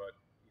here, but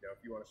if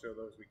you want to show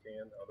those, we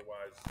can.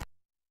 Otherwise,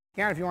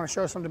 if you want to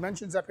show some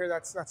dimensions up here,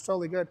 that's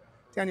totally good.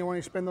 Daniel, why don't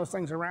you spin those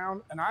things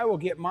around, and I will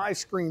get my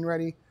screen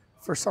ready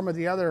for some of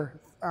the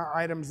other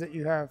items that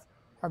you have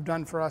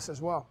done for us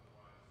as well.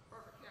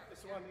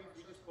 This one,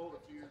 we just pulled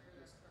a few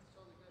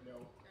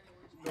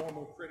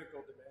normal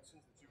critical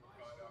dimensions that you would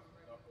find off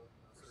the knuckle,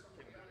 certain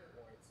kinematic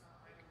points.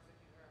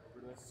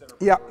 Over this center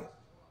Yeah. board.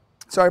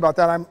 Sorry about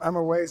that. I'm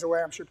a ways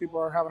away. I'm sure people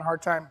are having a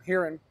hard time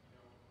hearing.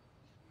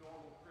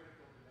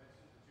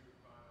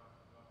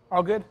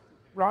 All good,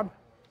 Rod?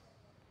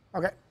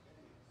 Okay.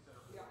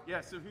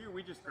 Yeah, so here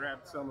we just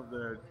grabbed some of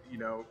the,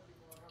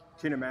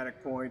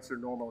 kinematic points or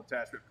normal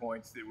attachment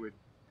points that would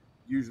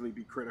usually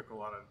be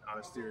critical on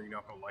a steering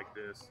knuckle like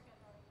this.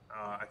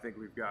 I think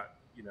we've got,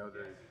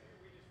 the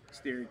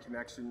steering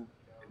connection,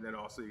 and then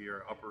also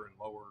your upper and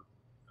lower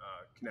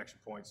connection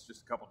points,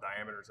 just a couple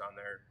diameters on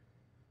there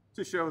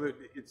to show that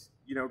it's,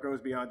 goes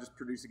beyond just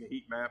producing a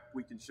heat map.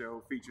 We can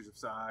show features of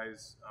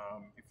size.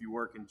 If you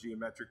work in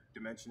geometric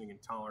dimensioning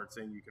and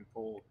tolerancing, you can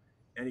pull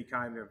any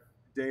kind of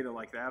data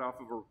like that off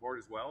of a report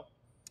as well.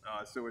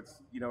 So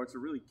it's, it's a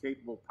really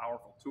capable,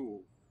 powerful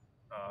tool.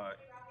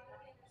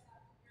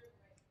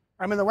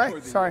 I'm in the way.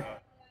 Sorry.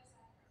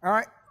 All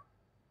right.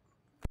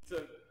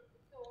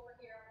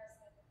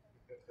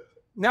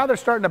 Now they're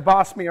starting to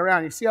boss me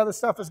around. You see how this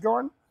stuff is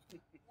going?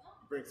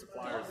 Bring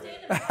suppliers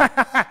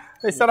in.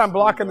 They said I'm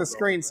blocking the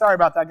screen. Sorry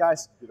about that,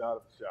 guys. Get out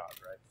of the shot,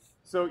 right?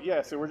 So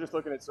yeah, so we're just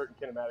looking at certain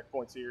kinematic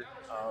points here.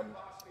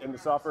 And the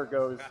software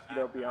goes,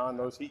 beyond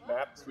those heat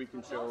maps. We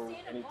can show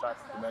any type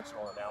of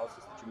dimensional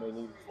analysis that you may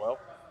need as well.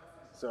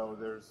 So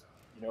there's,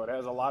 it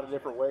has a lot of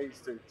different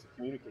ways to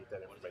communicate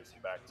that information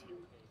back to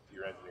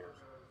your engineers.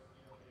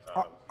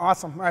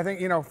 Awesome. I think,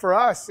 for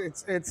us,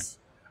 it's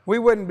we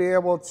wouldn't be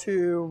able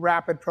to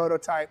rapid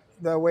prototype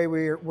the way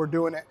we're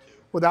doing it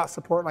without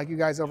support like you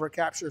guys over at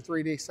Capture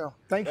 3D. So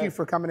thank you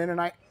for coming in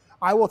tonight.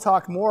 I will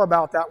talk more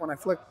about that when I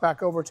flick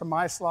back over to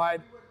my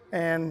slide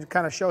and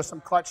kind of show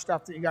some clutch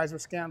stuff that you guys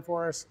have scanned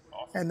for us.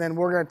 Awesome. And then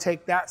we're going to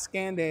take that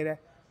scan data,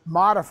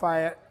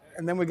 modify it,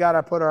 and then we got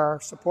to put our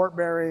support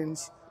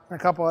bearings and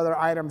a couple other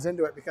items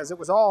into it because it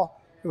was all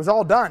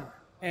done,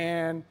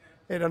 and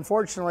it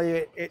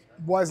unfortunately it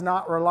was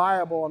not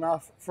reliable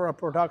enough for a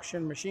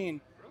production machine.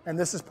 And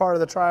this is part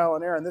of the trial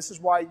and error, and this is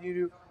why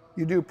you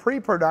do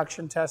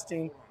pre-production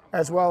testing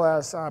as well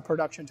as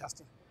production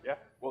testing. Yeah.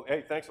 Well,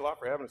 hey, thanks a lot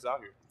for having us out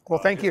here. Well,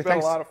 thank you. It's been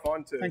Thanks. a lot of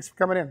fun Thanks for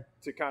coming in.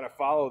 to kind of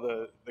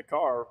follow the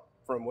car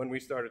from when we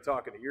started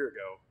talking a year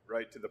ago,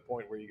 right to the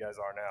point where you guys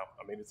are now.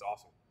 I mean, it's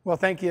awesome. Well,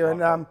 thank you.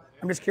 And I'm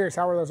just curious,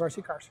 how are those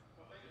RC cars?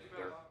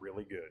 They're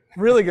really good.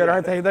 Really good,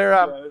 aren't they? They're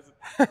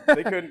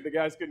The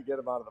guys couldn't get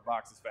them out of the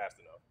boxes fast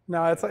enough.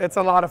 no, it's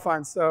a lot of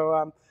fun.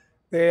 So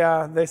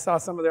they saw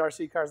some of the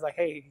RC cars, like,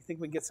 hey, you think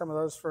we can get some of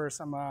those for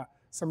some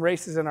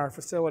races in our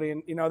facility?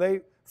 And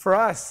for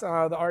us, the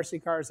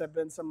RC cars have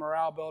been some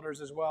morale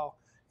builders as well.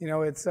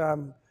 It's a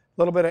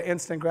little bit of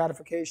instant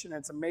gratification.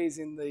 It's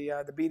amazing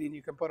the beating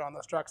you can put on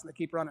those trucks, and they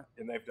keep running.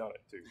 And they've done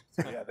it too.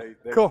 So yeah,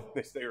 they Cool.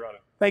 They stay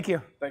running. Thank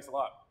you. Thanks a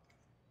lot.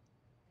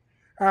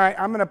 All right,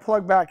 I'm going to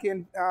plug back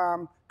in.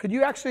 Could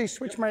you actually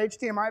switch my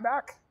HDMI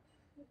back?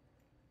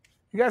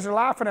 You guys are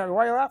laughing at me.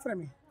 Why are you laughing at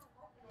me?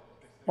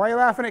 Why are you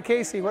laughing at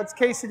Casey? What's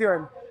Casey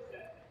doing?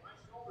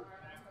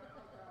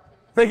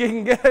 Think you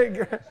can get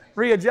it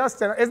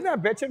readjusted. Isn't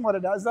that bitching what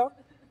it does, though?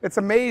 It's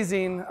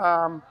amazing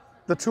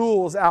the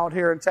tools out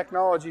here in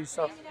technology.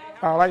 So,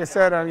 like I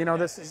said,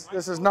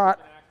 this is not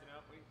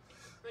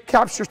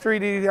Capture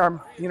 3D.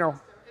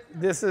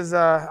 This is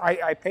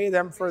I pay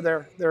them for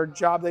their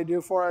job they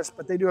do for us,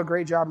 but they do a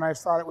great job, and I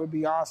thought it would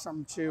be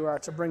awesome to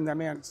bring them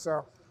in.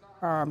 So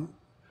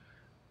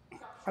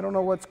I don't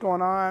know what's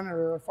going on,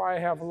 or if I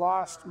have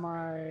lost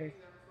my. It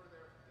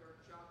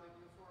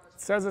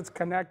says it's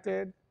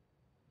connected.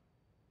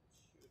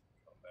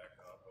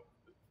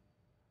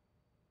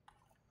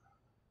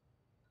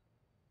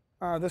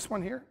 This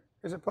one here,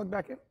 is it plugged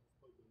back in?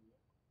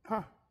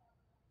 Huh.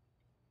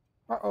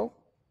 Uh-oh.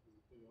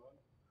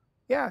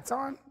 Yeah, it's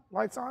on.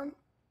 Lights on.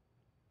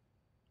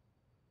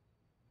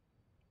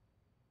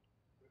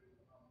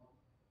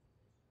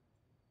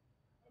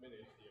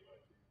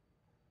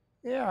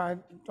 Yeah, I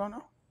don't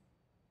know.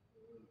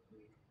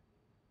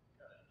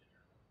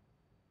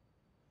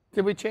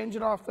 Did we change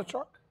it off the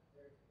truck?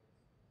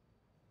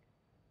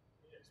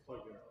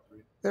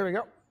 There we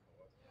go.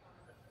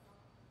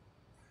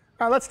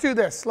 Let's do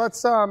this.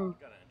 Let's. I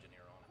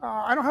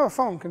don't have a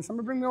phone. Can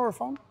somebody bring me over a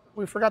phone?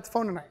 We forgot the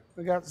phone tonight.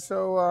 We got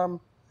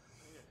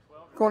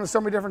going in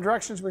so many different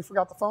directions. We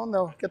forgot the phone.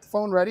 They'll get the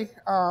phone ready.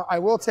 I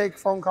will take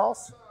phone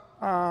calls.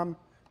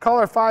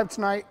 Caller 5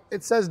 tonight.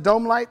 It says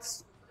dome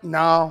lights.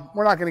 No,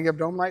 we're not going to give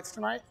dome lights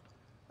tonight.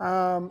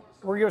 We're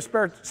going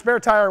to give spare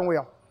tire and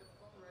wheel.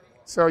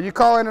 So you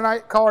call in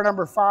tonight. Caller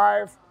number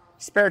 5,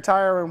 spare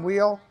tire and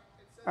wheel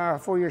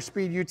for your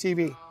Speed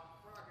UTV.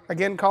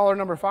 Again, caller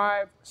number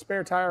 5,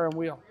 spare tire and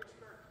wheel.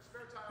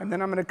 And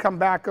then I'm going to come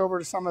back over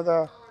to some of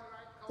the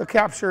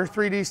Capture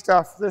 3D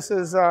stuff. This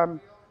is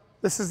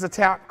the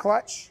tap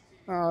clutch.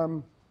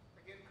 And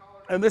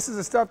this is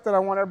the stuff that I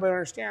want everybody to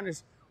understand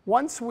is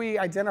once we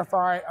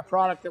identify a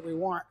product that we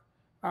want,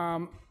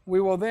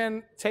 we will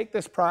then take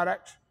this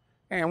product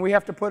and we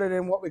have to put it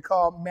in what we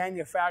call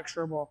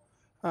manufacturable.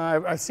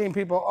 I've seen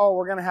people,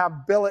 we're going to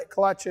have billet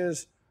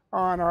clutches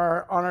on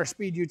our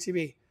Speed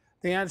UTV.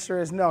 The answer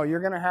is no.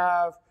 You're going to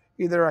have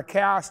either a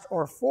cast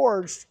or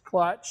forged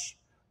clutch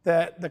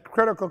that the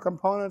critical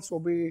components will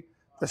be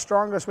the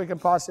strongest we can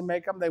possibly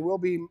make them. They will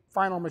be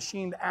final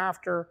machined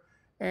after,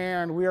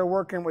 and we are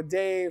working with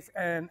Dave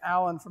and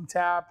Alan from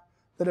TAP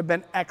that have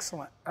been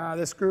excellent.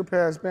 This group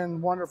has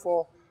been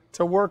wonderful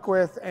to work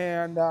with,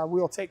 and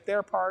we'll take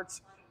their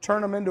parts,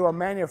 turn them into a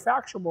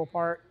manufacturable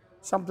part,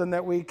 something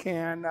that we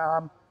can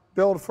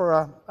build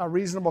for a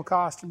reasonable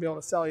cost and be able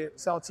to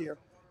sell to you.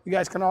 You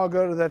guys can all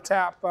go to the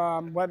TAP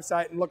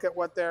website and look at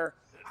what their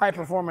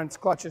high-performance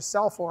clutches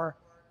sell for,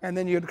 and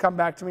then you'd come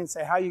back to me and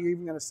say, how are you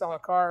even going to sell a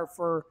car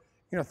for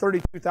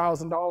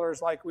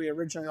 $32,000 like we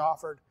originally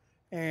offered?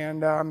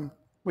 And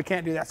we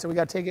can't do that, so we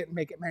got to take it and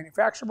make it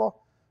manufacturable.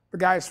 The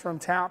guys from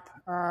TAP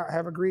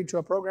have agreed to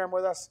a program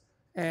with us,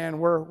 and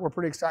we're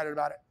pretty excited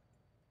about it.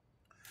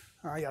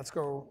 Yeah, let's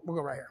go. We'll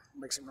go right here.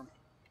 Make some room.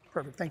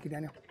 Perfect. Thank you,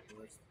 Daniel.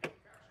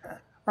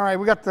 All right,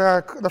 we got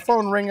the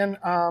phone ringing.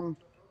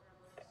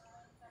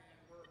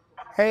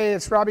 Hey,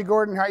 it's Robbie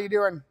Gordon. How you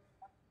doing?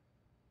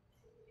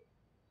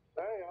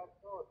 Hey, how's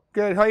it going?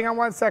 Good. Hang on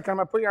one second. I'm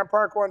going to put you on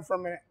Park 1 for a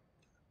minute.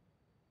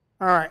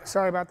 All right.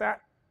 Sorry about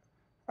that.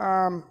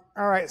 All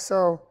right.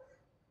 So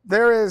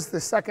there is the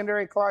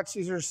secondary clutch.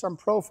 These are some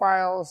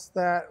profiles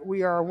that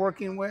we are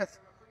working with,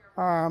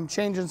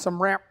 changing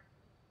some ramp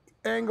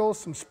angles,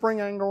 some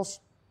spring angles,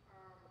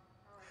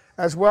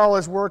 as well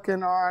as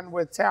working on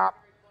with TAP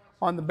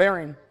on the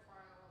bearing.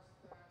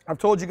 I've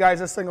told you guys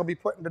this thing will be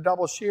put into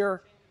double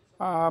shear.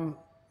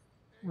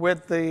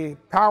 With the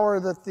power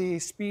that the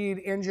Speed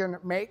engine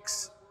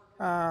makes,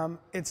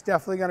 it's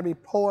definitely going to be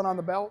pulling on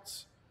the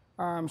belts.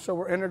 So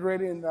we're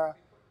integrating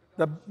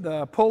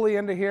the pulley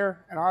into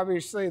here, and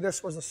obviously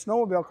this was a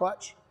snowmobile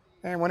clutch,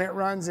 and when it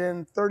runs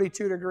in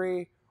 32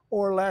 degree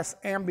or less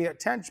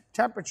ambient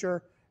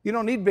temperature, you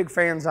don't need big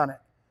fans on it.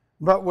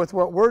 But with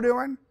what we're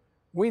doing,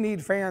 we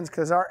need fans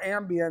because our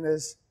ambient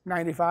is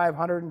 95,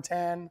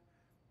 110,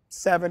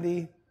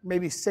 70,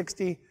 maybe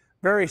 60.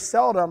 Very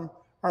seldom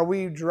are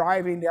we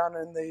driving down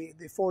in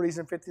the 40s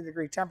and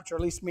 50-degree temperature,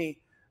 at least me.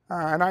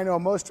 And I know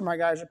most of my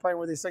guys are playing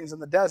with these things in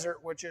the desert,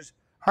 which is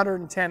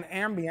 110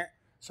 ambient.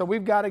 So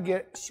we've got to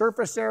get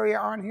surface area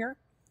on here,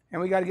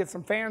 and we got to get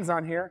some fans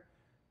on here.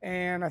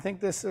 And I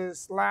think this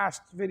is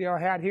last video I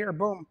had here.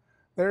 Boom.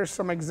 There's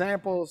some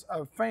examples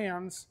of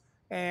fans.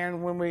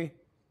 And when we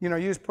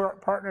use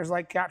partners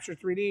like Capture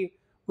 3D,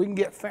 we can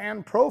get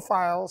fan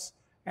profiles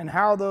and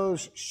how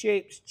those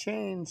shapes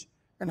change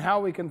and how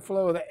we can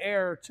flow the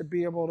air to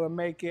be able to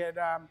make it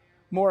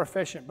more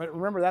efficient. But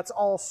remember, that's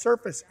all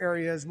surface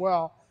area as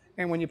well.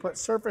 And when you put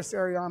surface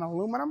area on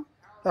aluminum,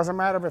 doesn't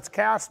matter if it's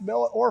cast,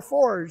 billet, or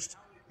forged,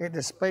 it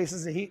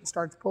displaces the heat and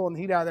starts pulling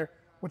the heat out of there,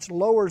 which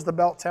lowers the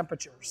belt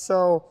temperature.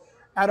 So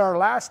at our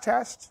last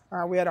test,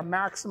 we had a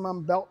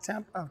maximum belt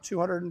temp of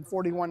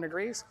 241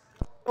 degrees,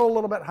 a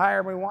little bit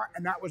higher than we want,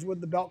 and that was with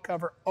the belt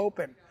cover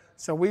open.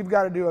 So we've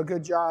got to do a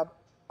good job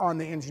on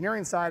the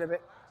engineering side of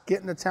it,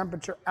 getting the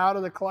temperature out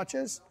of the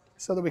clutches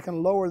so that we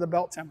can lower the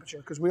belt temperature,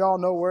 because we all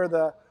know where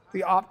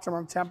the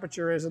optimum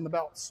temperature is in the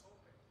belts.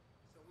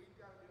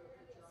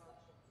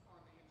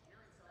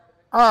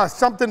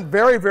 Something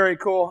very, very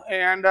cool,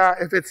 and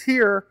if it's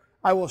here,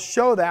 I will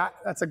show that.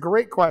 That's a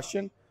great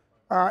question.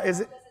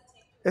 Is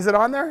it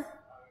on there?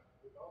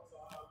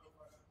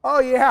 Oh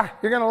yeah,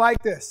 you're gonna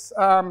like this.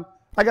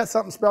 I got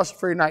something special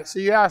for you tonight. So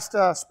you asked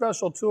a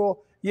special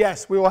tool.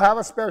 Yes, we will have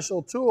a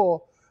special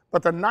tool,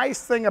 but the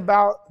nice thing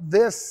about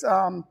this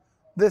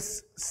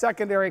this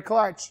secondary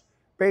clutch,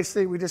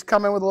 basically we just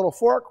come in with a little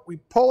fork, we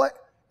pull it,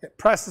 it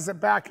presses it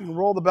back, you can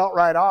roll the belt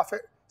right off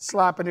it,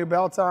 slap a new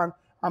belt on.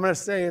 I'm going to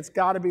say it's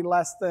got to be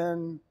less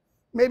than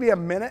maybe a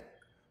minute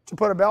to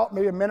put a belt,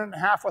 maybe a minute and a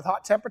half with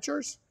hot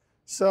temperatures.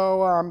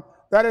 So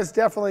that is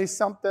definitely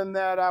something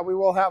that we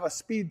will have a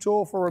speed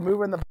tool for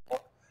removing the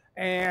belt.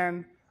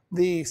 And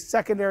the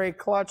secondary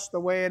clutch, the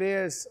way it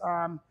is,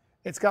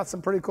 it's got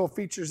some pretty cool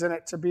features in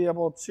it to be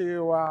able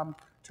to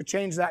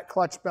change that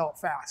clutch belt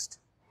fast.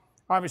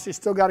 Obviously,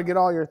 still got to get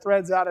all your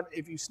threads out of it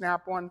if you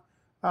snap one.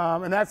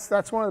 And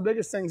that's one of the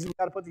biggest things. You've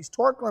got to put these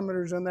torque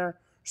limiters in there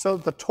so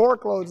that the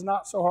torque load's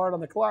not so hard on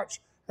the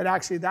clutch. It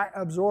actually, that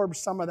absorbs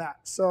some of that.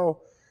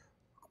 So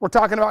we're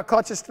talking about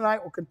clutches tonight.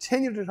 We'll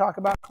continue to talk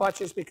about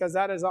clutches because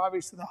that is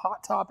obviously the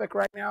hot topic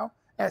right now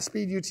at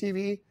Speed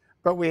UTV.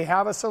 But we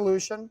have a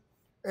solution,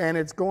 and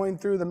it's going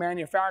through the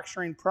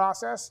manufacturing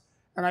process.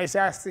 And I just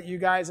ask that you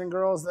guys and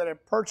girls that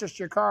have purchased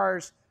your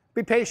cars,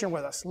 be patient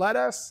with us. Let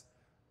us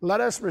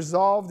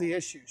resolve the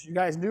issues. You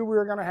guys knew we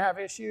were going to have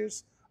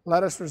issues.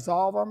 Let us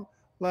resolve them.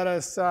 Let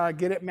us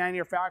get it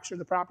manufactured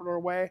the proper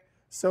way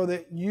so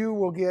that you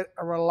will get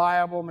a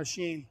reliable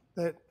machine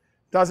that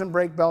doesn't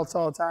break belts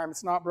all the time.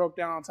 It's not broke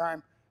down all the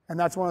time. And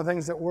that's one of the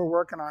things that we're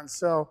working on.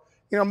 So,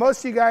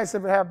 most of you guys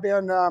have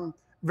been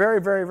very,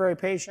 very, very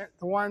patient.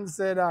 The ones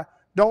that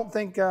don't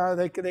think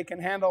they can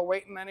handle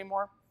waiting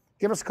anymore,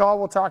 give us a call.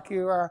 We'll talk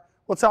you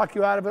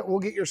out of it. We'll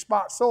get your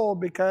spot sold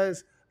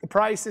because the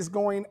price is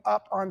going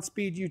up on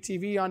Speed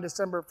UTV on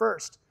December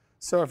 1st.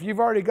 So if you've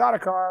already got a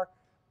car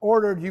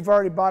ordered, you've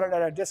already bought it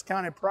at a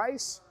discounted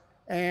price.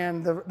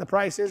 And the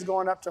price is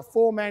going up to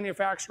full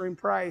manufacturing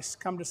price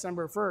come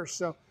December 1st.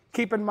 So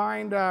keep in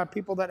mind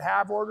people that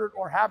have ordered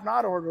or have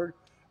not ordered.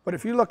 But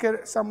if you look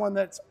at someone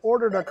that's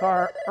ordered a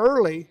car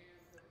early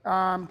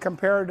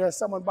compared to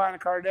someone buying a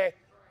car today,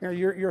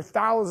 you're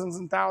thousands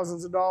and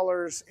thousands of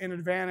dollars in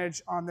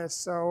advantage on this.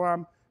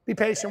 So be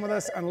patient with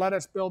us and let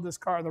us build this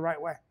car the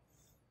right way.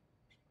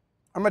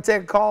 I'm going to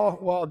take a call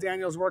while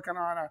Daniel's working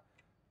on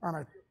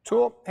a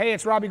tool. Hey,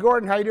 it's Robbie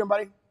Gordon. How you doing,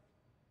 buddy?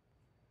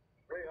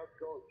 Hey, how's it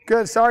going?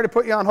 Good. Sorry to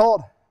put you on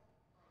hold.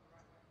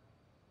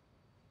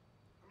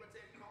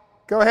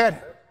 Go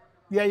ahead.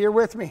 Yeah, you're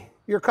with me.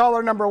 You're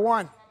caller number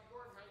 1.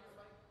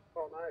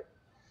 Oh, nice.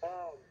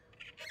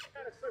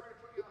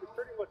 You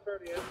pretty much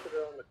already answered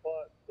it on the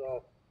clutch,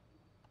 so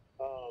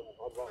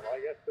I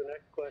guess the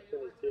next question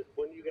is just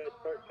when do you guys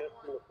start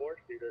testing the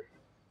 4-seater?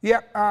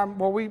 Yep.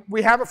 Well,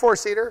 we have a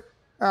 4-seater.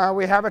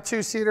 We have a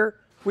 2-seater.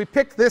 We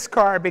picked this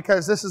car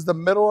because this is the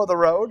middle of the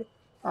road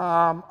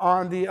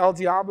on the El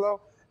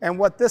Diablo. And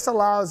what this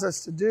allows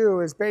us to do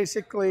is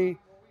basically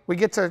we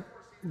get to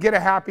get a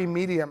happy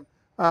medium.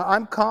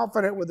 I'm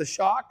confident with the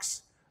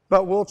shocks,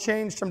 but we'll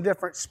change some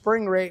different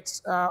spring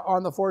rates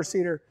on the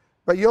 4-seater.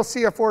 But you'll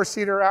see a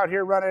 4-seater out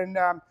here running,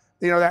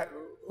 that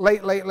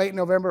late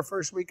November,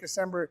 first week of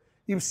December.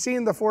 You've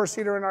seen the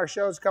 4-seater in our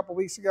shows a couple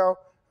weeks ago.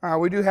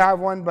 We do have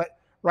one, but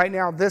right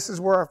now this is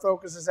where our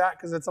focus is at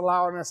because it's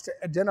allowing us to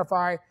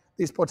identify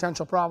these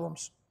potential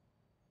problems.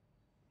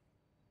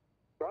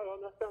 Right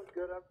on, that sounds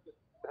good. I just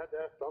had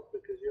to ask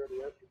something because you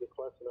already answered the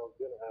question I was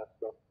going to ask.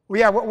 So. Well,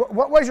 yeah,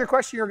 what was your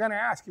question you were going to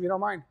ask, if you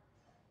don't mind?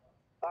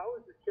 I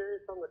was just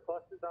curious on the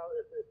clutches,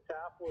 if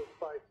TAP was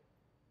like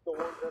the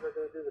ones that are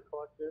going to do the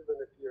clutches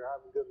and if you're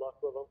having good luck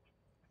with them.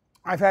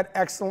 I've had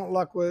excellent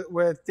luck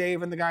with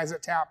Dave and the guys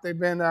at TAP. They've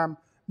been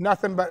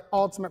nothing but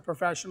ultimate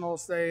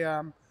professionals. They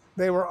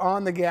They were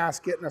on the gas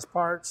getting us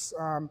parts.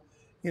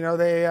 You know,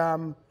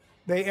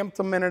 they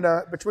implemented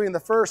between the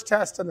first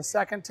test and the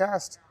second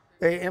test,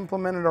 they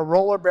implemented a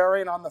roller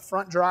bearing on the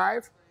front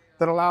drive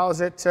that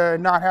allows it to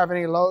not have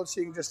any load, so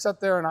you can just sit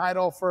there and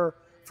idle for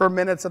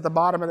minutes at the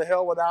bottom of the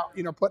hill without,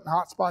 you know, putting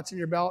hot spots in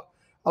your belt.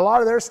 A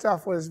lot of their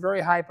stuff was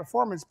very high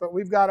performance, but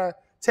we've got to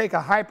take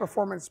a high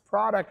performance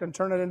product and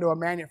turn it into a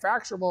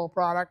manufacturable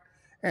product.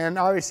 And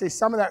obviously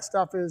some of that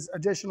stuff is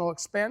additional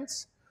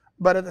expense,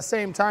 but at the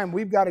same time,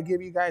 we've got to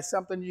give you guys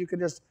something you can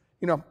just,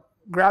 you know,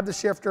 grab the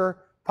shifter,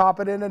 pop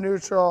it into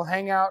neutral,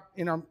 hang out,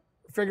 you know,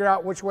 figure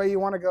out which way you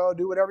want to go,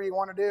 do whatever you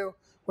want to do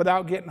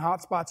without getting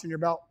hot spots in your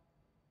belt.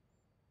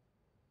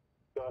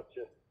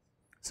 Gotcha.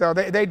 So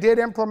they did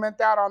implement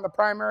that on the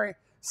primary.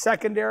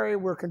 Secondary,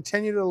 we're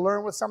continuing to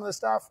learn with some of the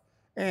stuff,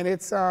 and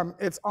it's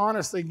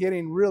honestly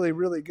getting really,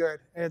 really good.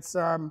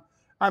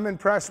 I'm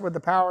impressed with the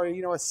power.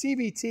 You know, a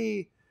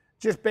CVT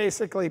just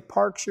basically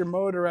parks your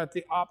motor at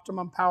the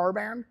optimum power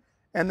band,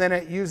 and then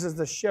it uses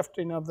the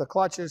shifting of the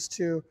clutches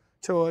to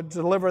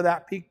deliver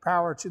that peak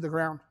power to the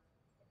ground.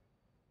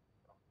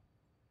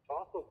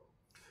 Awesome.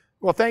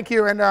 Well, thank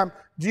you. And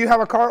do you have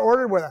a car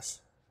ordered with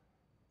us?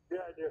 Yeah,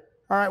 I do.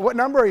 All right. What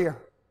number are you?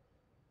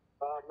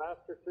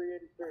 Master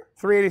 383.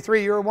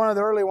 383. You were one of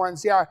the early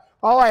ones. Yeah.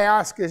 All I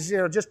ask is, you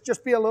know,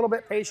 just be a little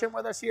bit patient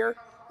with us here.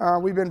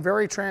 We've been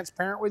very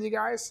transparent with you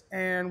guys,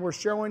 and we're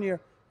showing you.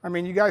 I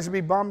mean, you guys would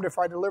be bummed if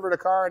I delivered a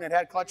car and it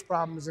had clutch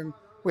problems and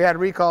we had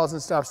recalls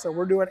and stuff. So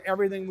we're doing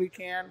everything we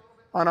can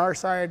on our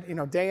side, you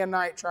know, day and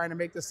night, trying to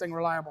make this thing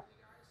reliable.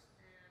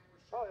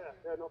 Oh, yeah.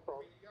 Yeah, no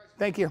problem.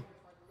 Thank you.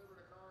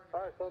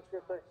 All right, sounds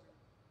good. Thanks.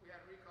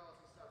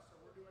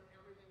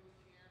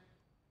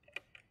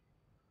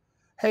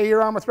 Hey,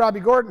 you're on with Robbie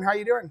Gordon. How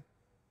you doing?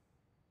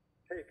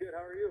 Hey, good.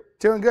 How are you?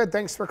 Doing good.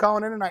 Thanks for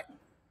calling in tonight.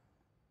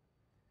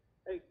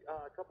 Hey,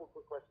 a couple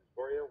quick questions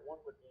for you. One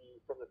would be,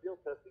 from the field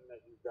testing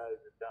that you guys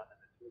have done in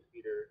the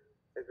two-seater,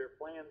 is there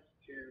plans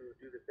to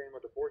do the same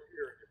with the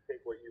four-seater, or just take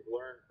what you've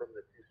learned from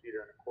the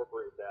two-seater and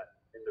incorporate that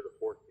into the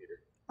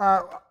four-seater?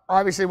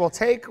 Obviously, we'll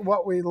take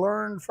what we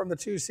learned from the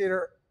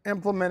two-seater,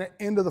 implement it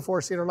into the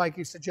four-seater like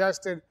you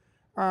suggested,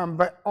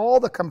 but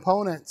all the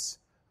components,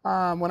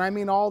 when I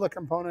mean all the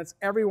components,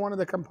 every one of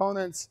the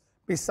components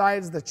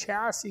besides the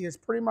chassis is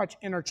pretty much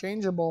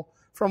interchangeable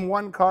from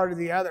one car to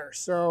the other.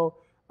 So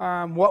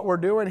what we're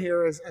doing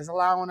here is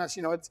allowing us,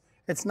 you know,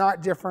 it's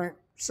not different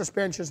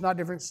suspension, it's not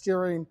different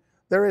steering.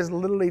 There is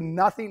literally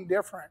nothing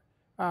different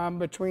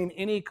between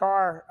any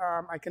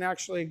car. I can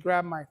actually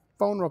grab my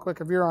phone real quick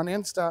if you're on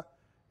Insta,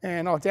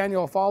 and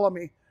Daniel will follow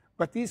me.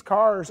 But these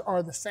cars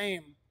are the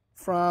same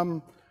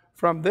from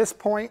this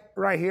point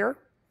right here,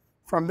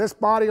 from this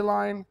body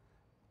line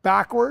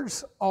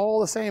backwards, all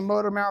the same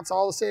motor mounts,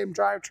 all the same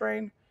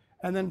drivetrain,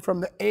 and then from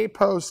the A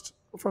post,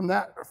 from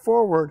that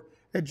forward,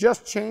 it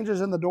just changes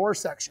in the door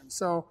section.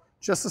 So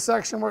just the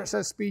section where it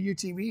says Speed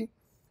UTV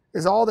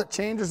is all that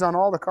changes on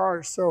all the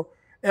cars. So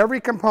every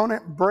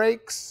component,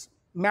 brakes,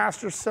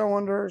 master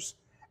cylinders,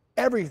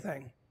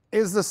 everything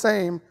is the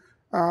same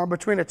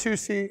between a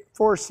 2-seat,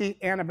 4-seat,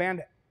 and a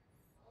Bandit.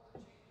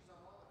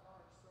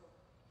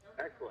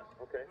 Excellent.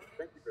 Okay.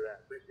 Thank you for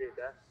that. Appreciate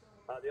that.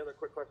 The other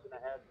quick question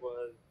I had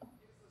was,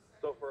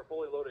 so for a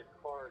fully loaded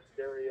car,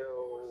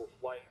 stereo,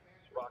 lights,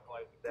 rock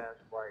lights, dash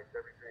lights,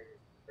 everything,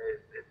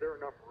 is there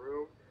enough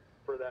room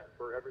for that,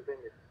 for everything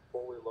to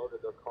fully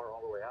loaded the car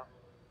all the way out?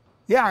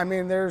 Yeah, I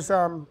mean, there's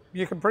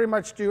you can pretty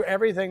much do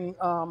everything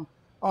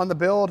on the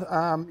build.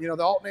 You know,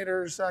 the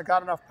alternator's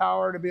got enough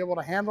power to be able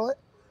to handle it,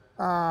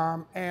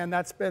 and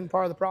that's been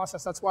part of the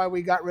process. That's why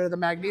we got rid of the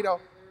Magneto,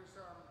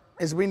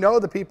 is we know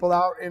the people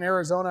out in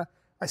Arizona.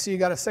 I see you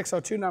got a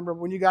 602 number.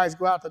 When you guys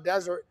go out to the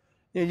desert,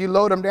 you know, you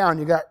load them down.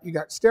 You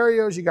got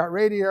stereos, you got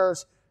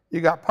radios,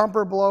 you got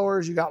pumper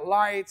blowers, you got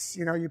lights.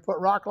 You know, you put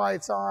rock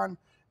lights on.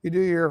 You do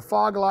your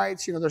fog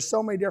lights. You know, there's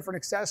so many different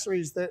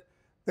accessories that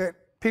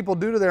people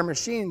do to their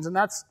machines, and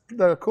that's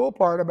the cool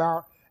part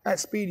about at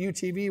Speed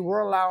UTV.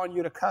 We're allowing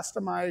you to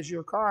customize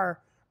your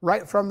car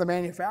right from the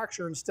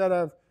manufacturer instead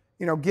of,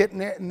 you know,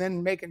 getting it and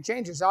then making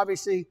changes.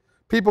 Obviously,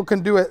 people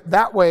can do it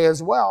that way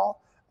as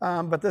well,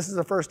 but this is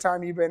the first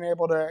time you've been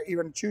able to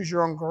even choose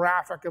your own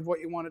graphic of what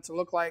you want it to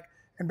look like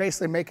and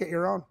basically make it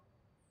your own.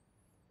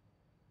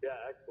 Yeah,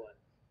 excellent.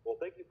 Well,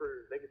 thank you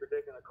for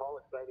taking the call.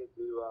 Excited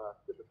to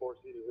get the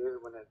four-seater here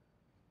when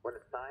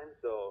it's time.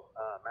 So,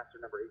 master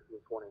number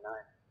 1829.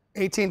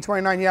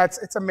 1829, yeah,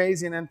 it's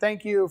amazing, and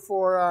thank you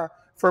for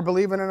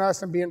believing in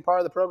us and being part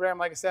of the program.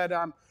 Like I said,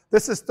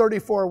 this is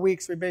 34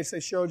 weeks. We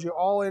basically showed you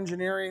all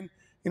engineering.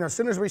 You know, as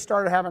soon as we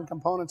started having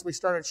components, we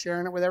started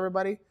sharing it with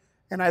everybody,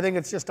 and I think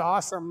it's just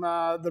awesome.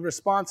 The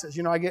responses.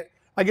 You know,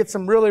 I get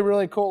some really,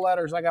 really cool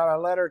letters. I got a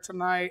letter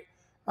tonight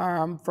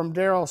from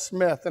Daryl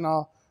Smith, and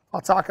I'll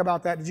talk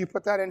about that. Did you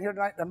put that in here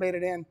tonight? I made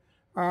it in.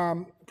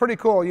 Pretty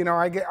cool. You know,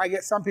 I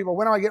get some people,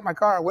 when do I get my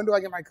car? When do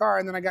I get my car?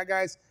 And then I got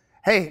guys,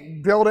 hey,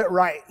 build it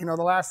right. You know,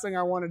 the last thing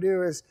I want to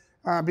do is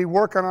be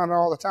working on it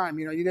all the time.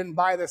 You know, you didn't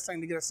buy this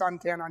thing to get a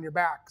suntan on your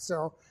back.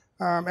 So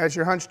as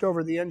you're hunched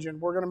over the engine.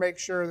 We're going to make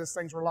sure this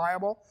thing's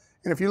reliable.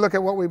 And if you look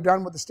at what we've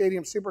done with the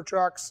Stadium Super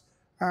Trucks,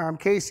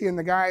 Casey and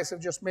the guys have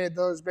just made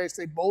those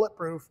basically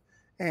bulletproof,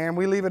 and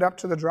we leave it up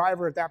to the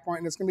driver at that point,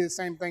 and it's going to be the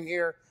same thing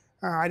here.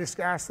 I just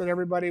ask that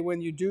everybody,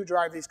 when you do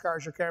drive these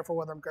cars, you're careful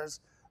with them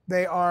because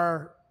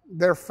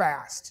they're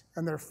fast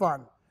and they're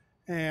fun,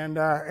 and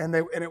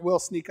it will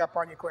sneak up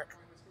on you quick.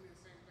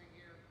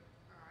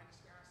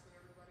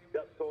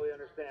 Yep, totally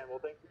understand. Well,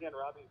 thanks again,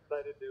 Robbie.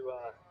 Excited to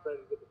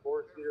get the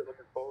four-seater.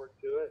 Looking forward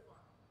to it.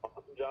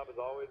 Awesome job as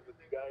always with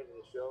you guys in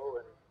the show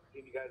and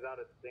seeing you guys out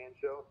at the stand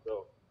show.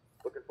 So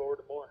looking forward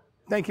to more.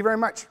 Thank you very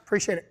much.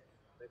 Appreciate it.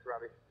 Thanks,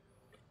 Robbie.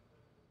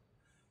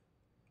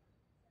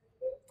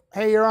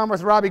 Hey, you're on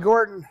with Robbie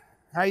Gordon.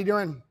 How you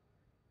doing?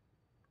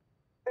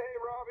 Hey,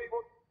 Robbie,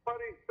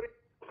 buddy.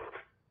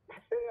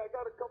 Hey, I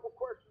got a couple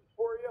questions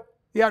for you.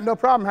 Yeah, no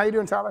problem. How you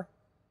doing, Tyler?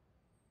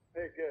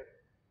 Hey, good.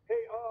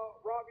 Hey,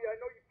 Robbie, I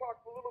know you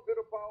talked a little bit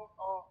about,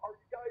 are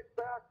you guys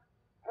back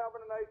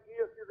having an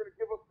idea if you're going to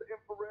give us the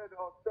infrared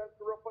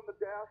sensor up on the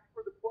dash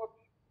for the clutch,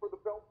 for the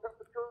belt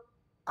temperature?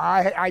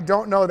 I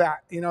don't know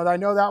that. I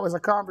know that was a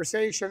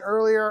conversation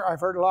earlier. I've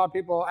heard a lot of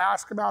people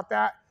ask about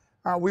that.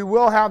 We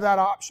will have that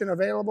option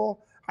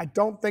available. I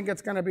don't think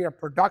it's going to be a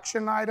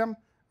production item.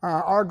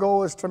 Our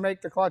goal is to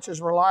make the clutches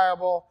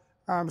reliable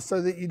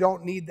so that you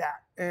don't need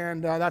that.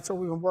 And that's what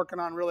we've been working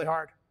on really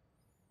hard.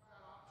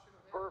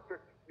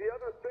 Perfect. The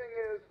other thing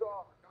is,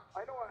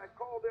 I know I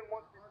called in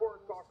once before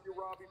and talked to you,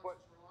 Robbie, but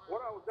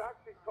what I was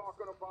actually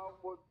talking about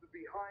was the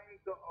behind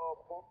the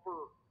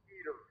bumper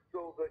heater.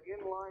 So the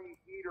inline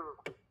heater,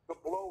 the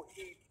blow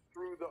heat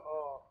through the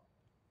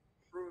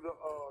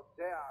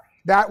dash.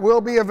 That will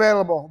be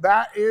available.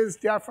 That is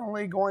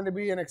definitely going to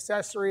be an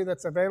accessory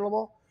that's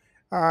available.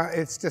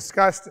 It's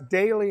discussed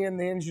daily in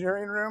the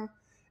engineering room,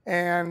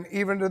 and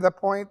even to the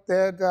point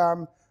that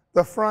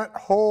the front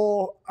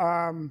whole,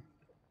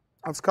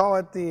 let's call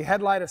it the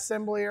headlight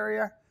assembly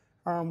area,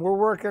 we're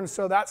working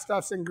so that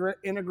stuff's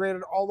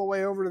integrated all the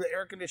way over to the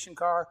air-conditioned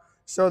car,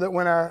 so that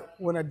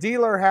when a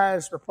dealer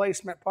has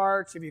replacement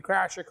parts, if you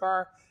crash a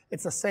car,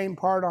 it's the same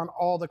part on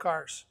all the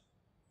cars.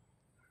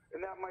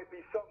 And that might be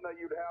something that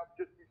you'd have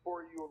just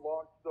before you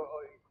launch the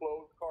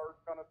enclosed cars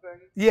kind of thing?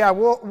 Yeah,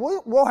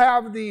 we'll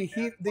have the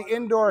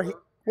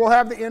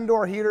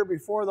indoor heater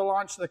before the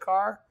launch of the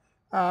car.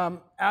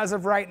 As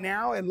of right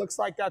now, it looks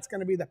like that's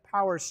going to be the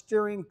power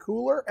steering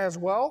cooler as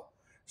well.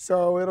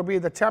 So it'll be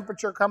the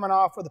temperature coming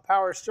off of the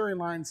power steering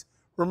lines.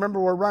 Remember,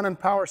 we're running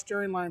power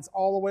steering lines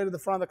all the way to the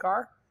front of the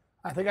car.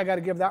 I think I got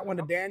to give that one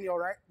to Daniel,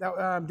 right?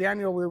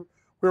 Daniel, we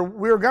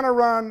were going to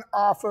run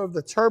off of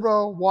the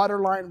turbo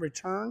waterline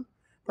return,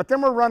 but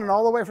then we're running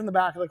all the way from the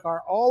back of the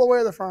car, all the way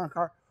to the front of the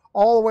car,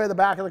 all the way to the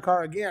back of the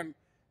car again.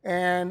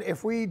 And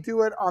if we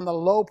do it on the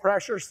low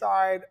pressure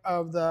side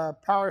of the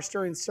power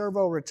steering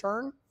servo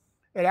return,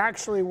 it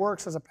actually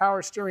works as a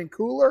power steering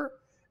cooler.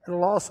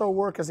 It'll also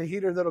work as a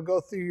heater that'll go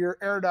through your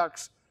air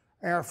ducts.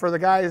 For the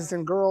guys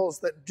and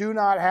girls that do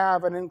not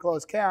have an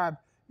enclosed cab,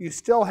 you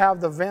still have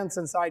the vents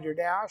inside your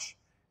dash,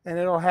 and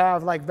it'll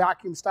have like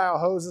vacuum style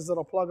hoses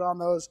that'll plug on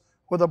those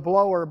with a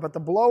blower, but the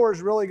blower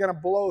is really going to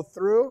blow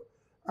through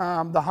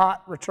the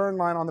hot return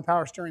line on the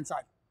power steering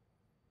side.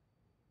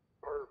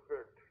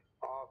 Perfect.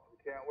 Awesome.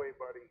 Can't wait,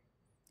 buddy.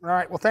 All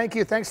right. Well, thank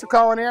you. Thanks for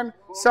calling in.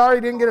 Sorry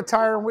you didn't get a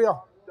tire and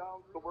wheel.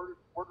 So we're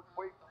just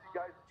waiting for you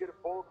guys to get it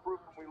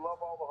bulletproof, and we love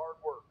all the hard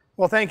work.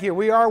 Well, thank you.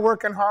 We are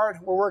working hard.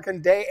 We're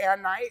working day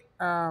and night,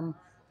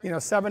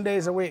 7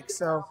 days a week.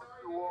 So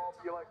You will all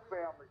be like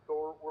family,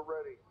 so we're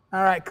ready.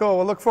 all right, cool.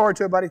 We'll look forward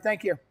to it, buddy.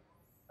 Thank you.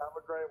 Have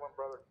a great one,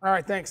 brother. All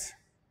right, thanks.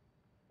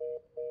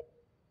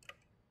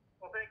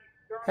 Well, thank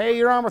you. Hey,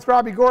 you're on with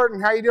Robbie Gordon.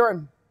 How you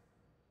doing?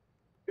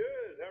 Good.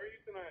 How are you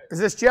tonight? Is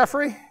this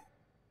Jeffrey?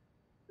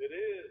 It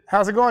is.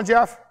 How's it going,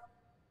 Jeff?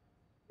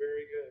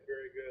 Very good.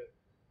 Very good.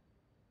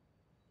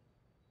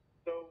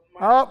 So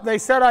Oh, they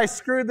said I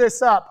screwed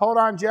this up. Hold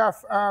on,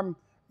 Jeff.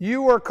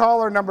 You were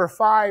caller number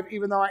 5,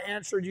 even though I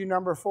answered you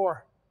number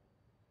 4.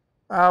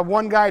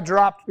 One guy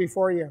dropped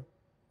before you.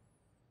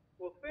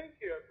 Well, thank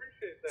you. I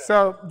appreciate that.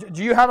 So,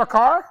 do you have a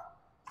car?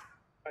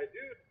 I do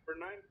for $950.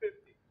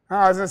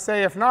 I was going to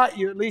say, if not,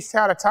 you at least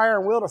had a tire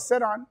and wheel to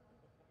sit on.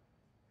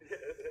 Yeah.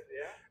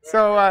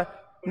 So,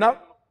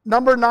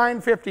 number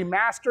 950,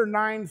 Master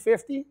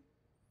 950,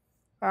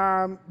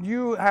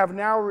 you have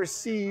now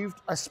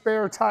received a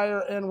spare tire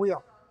and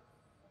wheel.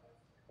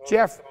 Oh,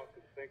 Jeff, that's awesome.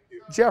 Thank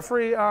you.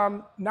 Jeffrey,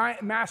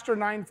 Master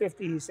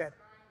 950, he said.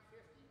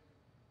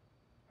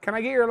 Can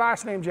I get your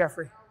last name,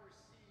 Jeffrey?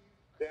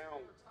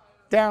 Down.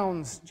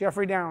 Downs,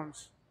 Jeffrey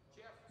Downs.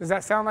 Does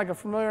that sound like a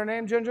familiar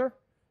name, Ginger?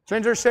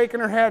 Ginger's shaking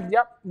her head.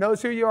 Yep,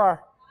 knows who you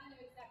are.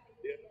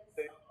 Yeah.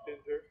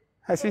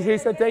 Thanks, Ginger. He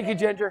said, thank you,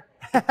 Ginger.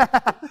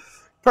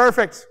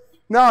 Perfect.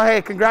 No,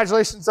 hey,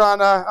 congratulations on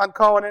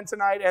calling in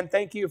tonight, and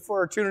thank you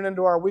for tuning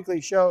into our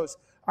weekly shows.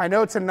 I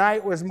know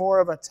tonight was more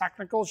of a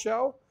technical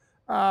show,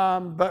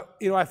 but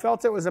I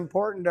felt it was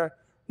important to,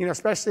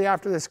 especially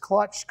after this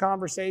clutch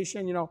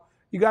conversation,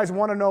 you guys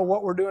want to know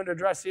what we're doing to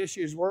address the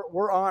issues.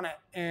 We're on it,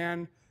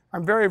 and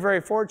I'm very,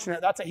 very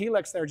fortunate. That's a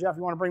helix there, Jeff.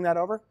 You want to bring that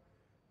over?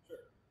 Sure.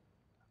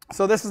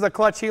 So this is a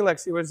clutch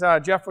helix.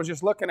 Jeff was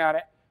just looking at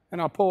it,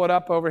 and I'll pull it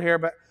up over here.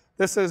 But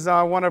this is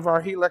one of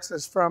our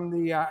helixes from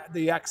the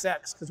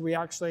XX, because we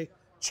actually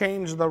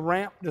changed the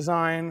ramp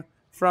design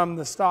from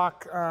the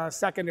stock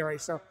secondary.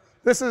 So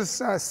this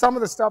is some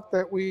of the stuff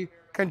that we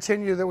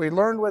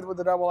learned with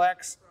the Double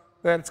X,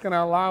 that it's going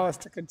to allow us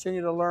to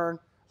continue to learn,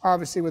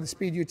 obviously, with the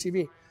Speed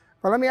UTV.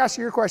 But let me ask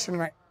you your question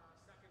tonight.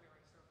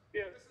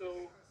 Yeah,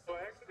 so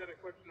I actually had a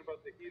question about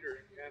the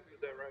heater. You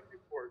answered that right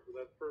before, so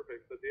that's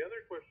perfect. But the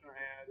other question I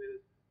had is,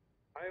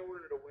 I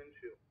ordered a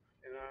windshield,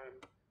 and I'm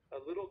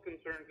a little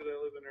concerned because I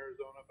live in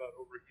Arizona about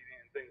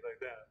overheating and things like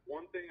that.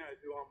 One thing I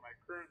do on my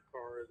current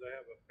car is I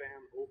have a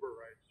fan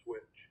override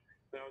switch.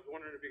 And I was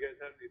wondering if you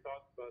guys had any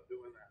thoughts about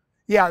doing that.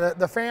 Yeah,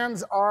 the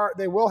fans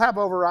they will have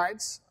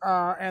overrides,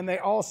 and they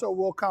also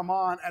will come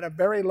on at a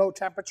very low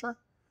temperature.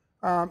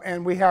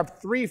 And we have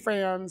 3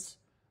 fans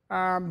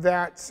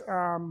that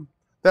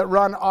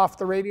run off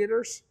the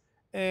radiators.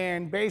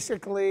 And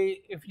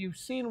basically, if you've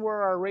seen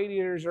where our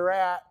radiators are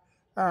at,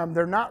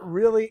 they're not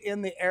really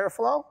in the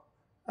airflow.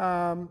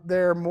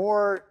 They're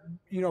more,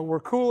 we're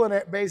cooling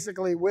it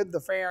basically with the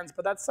fans,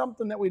 but that's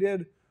something that we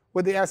did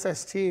with the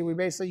SST. We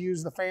basically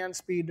use the fan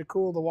speed to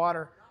cool the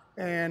water,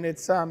 and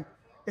it's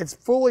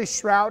fully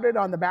shrouded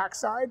on the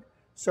backside.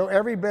 So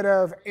every bit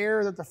of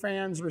air that the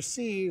fans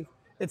receive,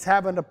 it's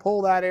having to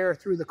pull that air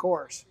through the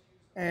cores.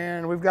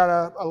 And we've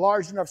got a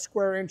large enough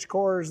square inch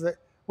cores that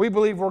we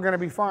believe we're going to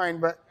be fine.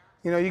 But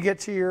you get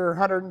to your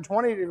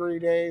 120 degree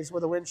days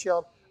with a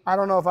windshield, I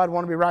don't know if I'd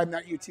want to be riding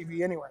that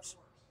UTV anyways.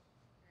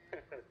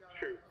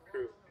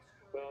 True.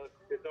 Well,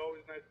 it's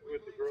always nice to go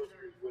with the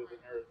groceries with in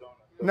Arizona.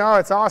 So. No,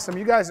 it's awesome.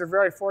 You guys are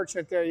very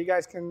fortunate there. You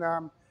guys can,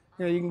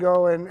 you can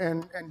go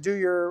and do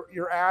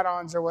your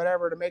add-ons or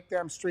whatever to make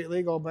them street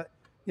legal. But,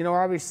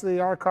 obviously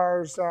our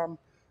cars,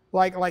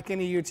 like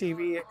any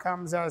UTV, it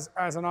comes as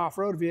an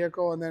off-road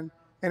vehicle. And then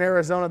in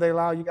Arizona, they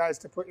allow you guys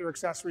to put your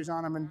accessories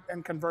on them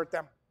and convert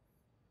them.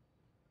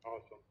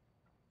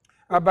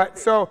 Awesome. But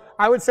so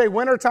I would say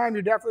wintertime,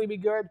 you'd definitely be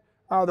good.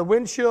 The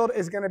windshield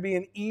is going to be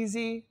an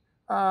easy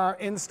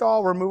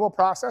install removal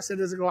process. It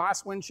is a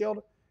glass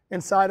windshield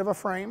inside of a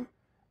frame,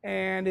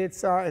 and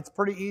it's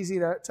pretty easy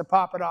to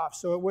pop it off.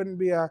 So it wouldn't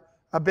be a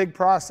big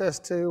process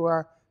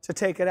to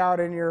take it out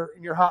in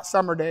your hot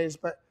summer days.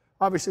 But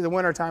obviously the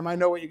wintertime, I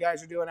know what you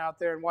guys are doing out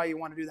there and why you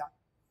want to do that.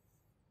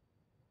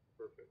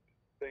 Perfect.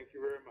 Thank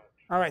you very much.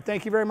 All right,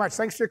 thank you very much.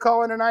 Thanks for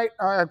calling tonight.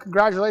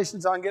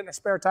 Congratulations on getting a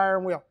spare tire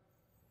and wheel.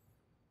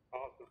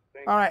 Awesome.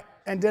 Thank All right,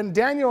 and then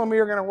Daniel and me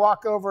are going to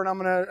walk over, and I'm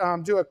going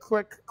to do a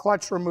quick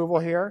clutch removal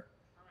here.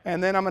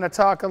 And then I'm going to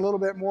talk a little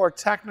bit more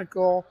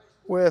technical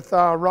with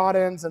rod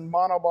ends and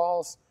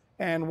monoballs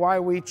and why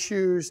we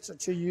choose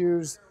to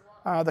use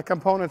the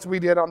components we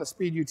did on the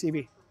Speed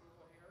UTV.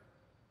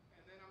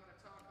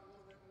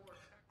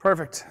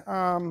 Perfect.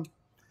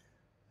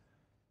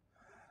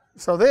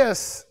 So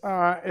this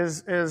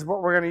is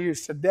what we're going to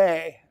use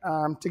today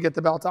to get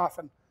the belt off,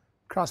 and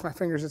cross my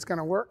fingers it's going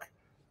to work.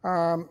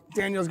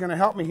 Daniel's going to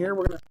help me here.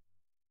 We're going to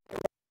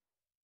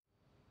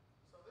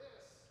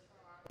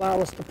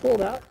allow us to pull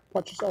that.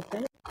 Watch yourself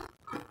in it.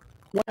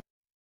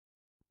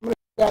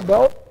 That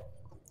belt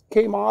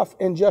came off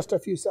in just a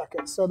few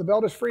seconds. So the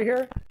belt is free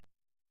here.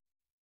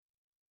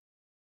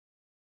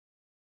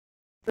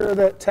 Sure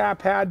that tap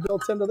pad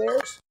built into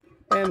theirs,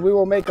 and we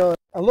will make a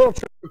little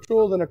trickier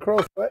tool than a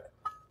crowfoot,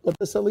 but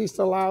this at least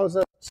allows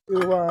us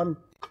to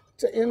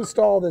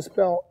install this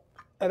belt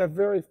at a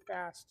very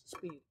fast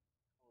speed.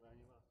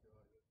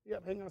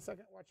 Yep, hang on a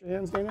second. Watch your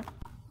hands, Dana.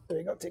 There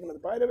you go. Take another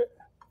bite of it.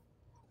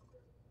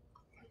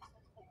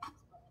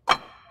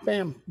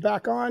 Bam,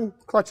 back on,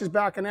 clutch is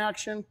back in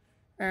action,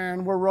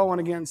 and we're rolling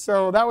again.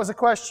 So that was a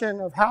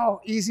question of how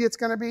easy it's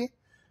going to be.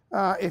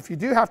 If you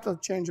do have to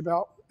change a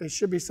belt, it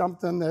should be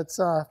something that's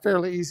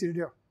fairly easy to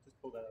do.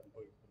 Just pull that up and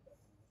put it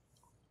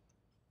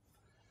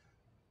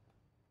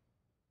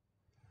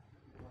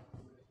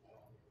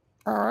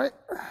back. All right.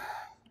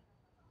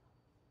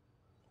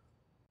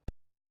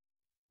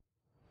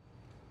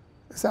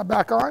 Is that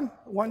back on?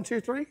 1,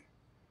 2, 3.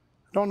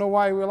 Don't know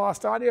why we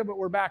lost audio, but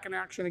we're back in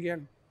action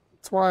again.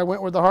 That's why I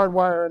went with the hard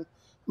wire, and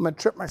I'm going to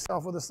trip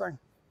myself with this thing.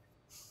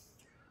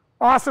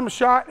 Awesome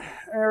shot,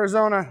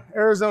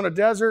 Arizona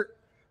desert,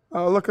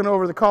 looking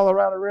over the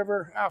Colorado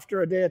River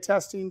after a day of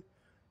testing.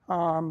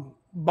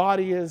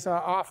 Body is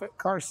off it,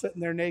 car's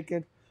sitting there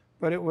naked,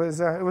 but it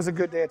was a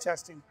good day of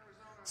testing.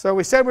 So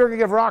we said we were going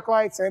to give rock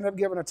lights. I ended up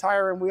giving a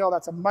tire and wheel.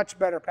 That's a much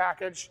better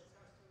package.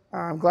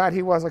 I'm glad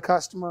he was a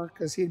customer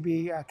because he'd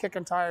be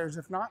kicking tires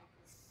if not.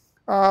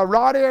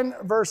 Rod end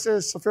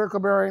versus spherical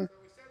bearing.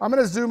 I'm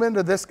going to zoom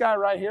into this guy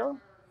right here.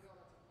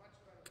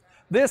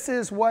 This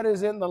is what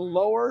is in the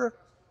lower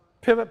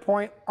pivot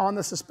point on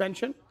the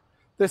suspension.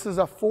 This is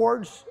a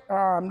forged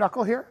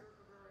knuckle here.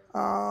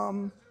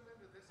 I've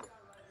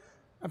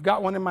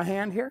got one in my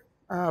hand here,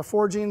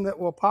 forging that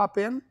will pop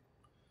in.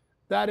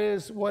 That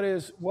is what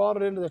is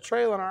welded into the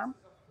trailing arm.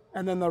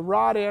 And then the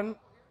rod end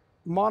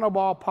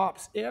monoball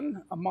pops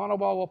in. A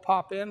monoball will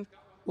pop in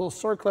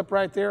little circlip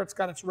right there. It's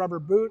got its rubber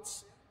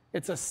boots.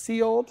 It's a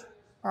sealed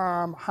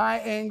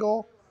high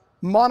angle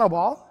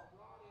monoball.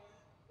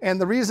 And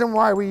the reason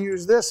why we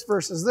use this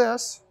versus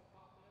this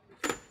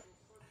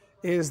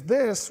is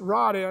this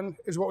rod end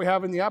is what we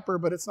have in the upper,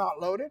 but it's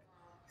not loaded.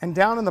 And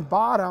down in the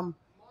bottom,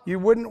 you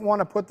wouldn't want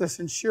to put this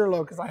in shear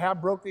load because I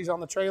have broke these on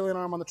the trailing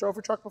arm on the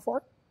trophy truck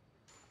before.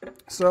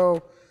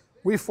 So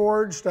we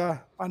forged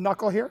a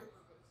knuckle here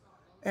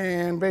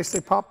and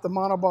basically popped the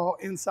monoball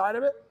inside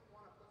of it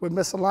with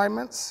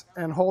misalignments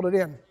and hold it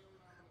in.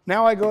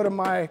 Now I go to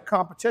my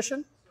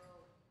competition.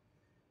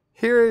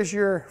 Here is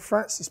your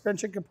front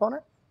suspension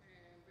component.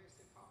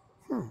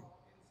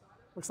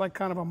 Looks like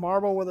kind of a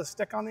marble with a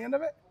stick on the end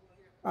of it.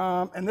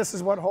 And this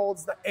is what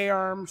holds the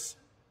A-arms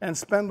and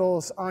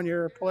spindles on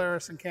your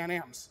Polaris and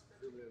Can-Ams.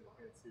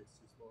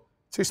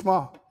 Too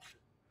small.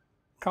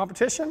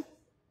 Competition,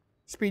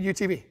 Speed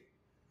UTV.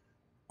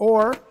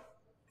 Or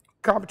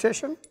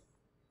competition,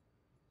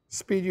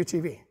 Speed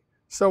UTV.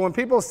 So when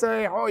people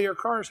say, oh, your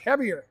car's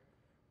heavier,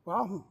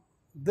 well,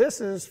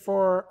 this is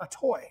for a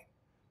toy.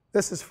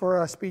 This is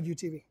for a Speed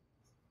UTV.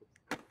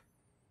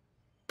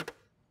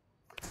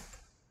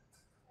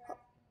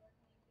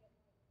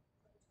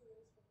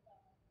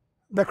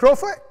 The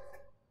Crowfoot?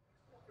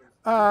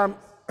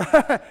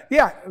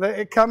 Yeah,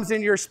 it comes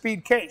in your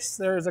speed case.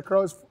 There's a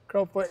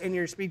Crowfoot in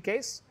your speed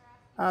case.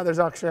 There's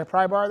actually a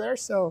pry bar there.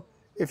 So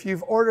if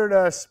you've ordered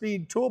a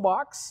speed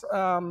toolbox,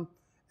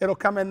 it'll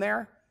come in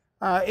there.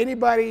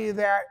 Anybody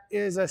that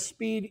is a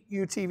Speed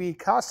UTV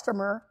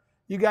customer,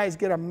 you guys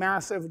get a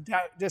massive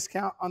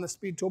discount on the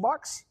speed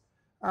toolbox.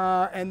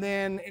 And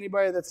then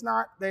anybody that's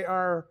not, they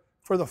are,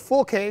 for the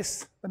full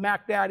case, the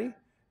Mac Daddy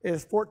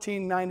is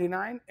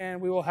 $14.99, and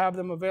we will have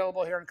them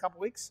available here in a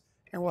couple weeks,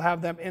 and we'll have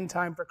them in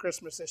time for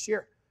Christmas this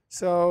year.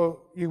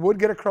 So you would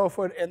get a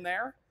Crowfoot in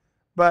there,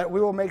 but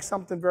we will make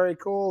something very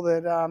cool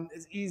that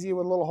is easy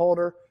with a little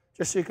holder,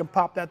 just so you can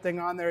pop that thing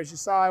on there. As you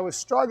saw, I was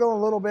struggling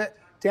a little bit.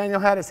 Daniel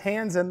had his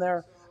hands in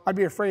there. I'd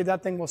be afraid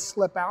that thing will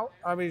slip out.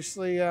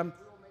 Obviously,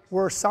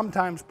 we're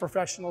sometimes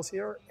professionals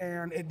here,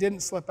 and it didn't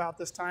slip out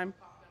this time.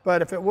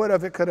 But if it would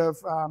have, it could have,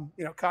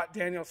 caught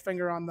Daniel's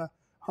finger on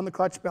the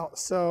clutch belt.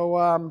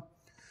 So,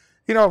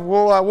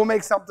 we'll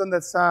make something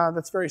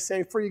that's very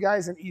safe for you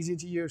guys and easy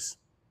to use.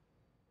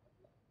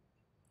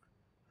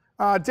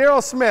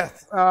 Daryl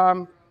Smith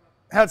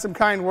had some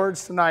kind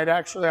words tonight.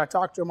 Actually, I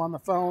talked to him on the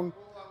phone.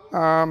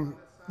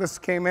 This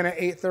came in at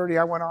 8:30.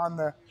 I went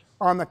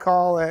on the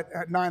call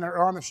at 9,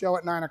 or on the show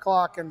at 9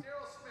 o'clock, and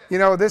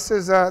this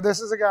is a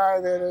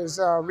guy that has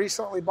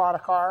recently bought a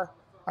car.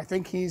 I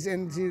think he's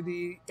into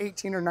the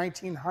 18 or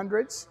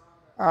 1900s,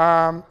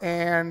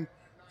 and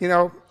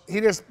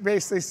he just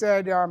basically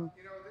said,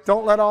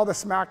 don't let all the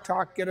smack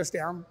talk get us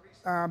down.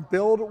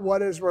 Build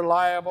what is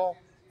reliable,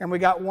 and we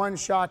got one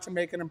shot to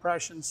make an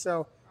impression.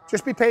 So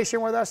just be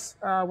patient with us.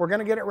 We're going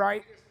to get it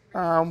right.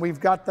 We've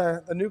got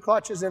the new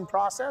clutches in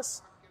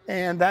process,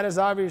 and that is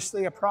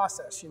obviously a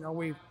process.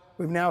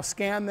 We've now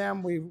scanned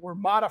them. We're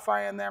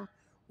modifying them.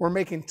 We're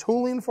making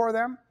tooling for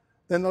them.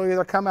 Then they'll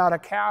either come out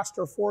of cast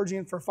or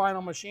forging for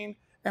final machine,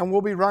 and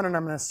we'll be running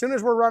them. And as soon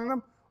as we're running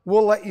them,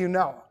 we'll let you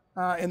know.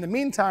 In the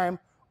meantime,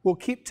 we'll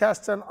keep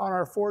testing on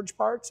our forged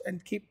parts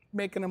and keep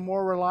making them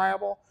more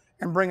reliable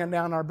and bringing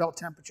down our belt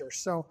temperatures.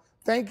 So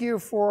thank you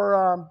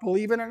for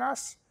believing in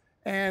us.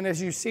 And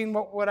as you've seen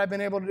what I've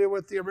been able to do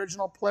with the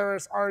original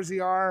Polaris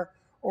RZR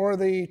or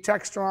the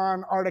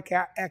Textron Arctic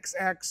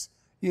XX,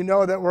 you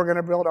know that we're going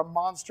to build a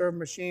monster of a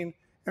machine,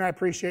 and I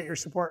appreciate your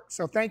support.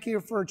 So thank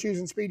you for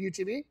choosing Speed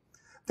UTV.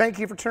 Thank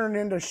you for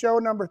tuning into show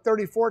number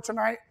 34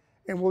 tonight,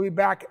 and we'll be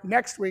back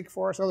next week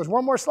for us. So there's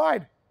one more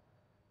slide.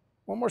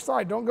 One more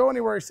slide. Don't go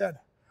anywhere, he said.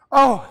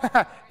 Oh,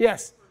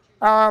 yes.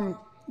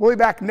 We'll be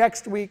back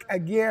next week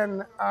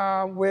again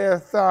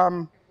with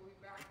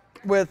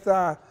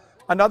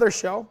another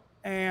show,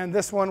 and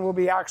this one will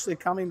be actually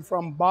coming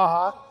from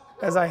Baja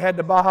as I head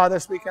to Baja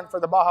this weekend for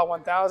the Baja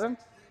 1000.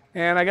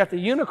 And I got the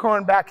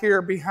unicorn back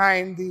here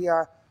behind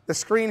the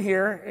screen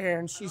here,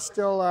 and she's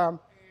still,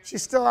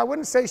 I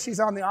wouldn't say she's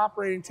on the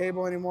operating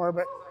table anymore,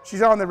 but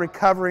she's on the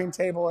recovering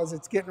table as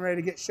it's getting ready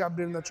to get shoved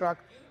into the truck.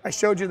 I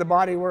showed you the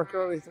body work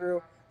early through.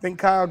 I think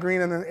Kyle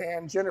Green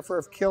and Jennifer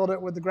have killed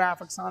it with the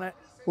graphics on it.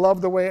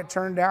 Love the way it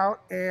turned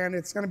out, and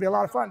it's going to be a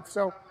lot of fun.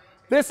 So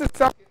this is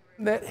something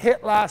that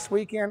hit last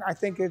weekend. I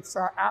think it's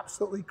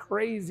absolutely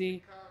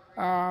crazy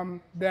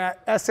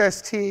that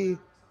SST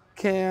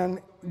can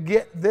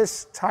get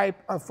this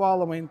type of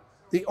following.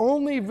 The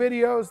only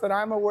videos that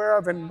I'm aware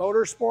of in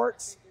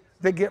motorsports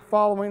that get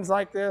followings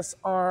like this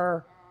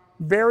are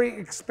very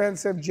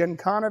expensive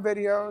Gincana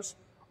videos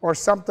or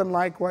something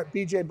like what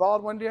BJ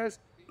Baldwin does.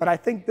 But I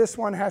think this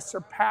one has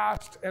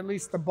surpassed at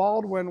least the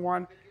Baldwin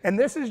one. And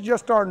this is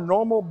just our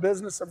normal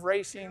business of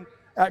racing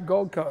at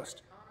Gold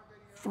Coast.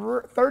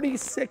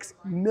 36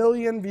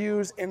 million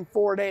views in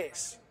 4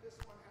 days.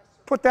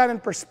 Put that in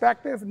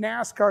perspective,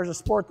 NASCAR is a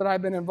sport that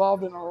I've been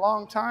involved in a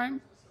long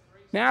time.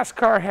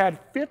 NASCAR had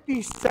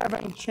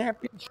 57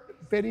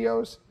 championship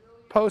videos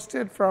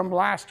posted from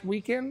last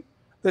weekend.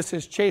 This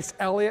is Chase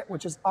Elliott,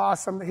 which is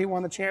awesome that he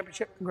won the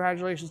championship.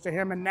 Congratulations to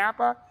him in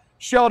Napa.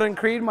 Sheldon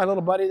Creed, my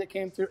little buddy that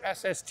came through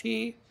SST.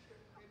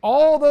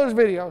 All those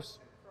videos,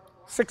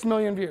 6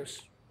 million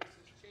views.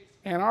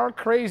 And our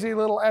crazy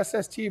little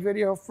SST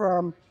video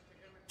from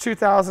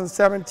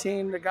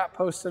 2017 that got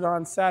posted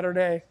on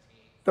Saturday,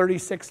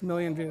 36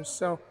 million views.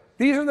 So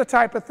these are the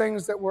type of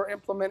things that we're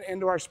implementing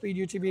into our Speed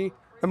UTV.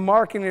 The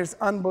marketing is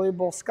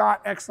unbelievable.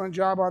 Scott, excellent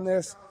job on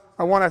this.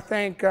 I want to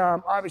thank,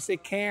 obviously,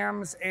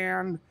 Cams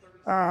and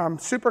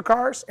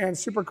Supercars and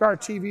Supercar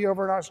TV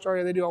over in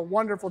Australia. They do a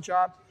wonderful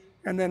job.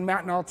 And then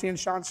Matt Nolte and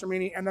Sean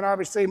Cermini. And then,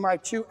 obviously, my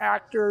two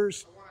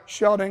actors,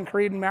 Sheldon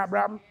Creed and Matt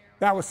Brabham.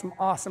 That was some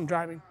awesome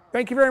driving.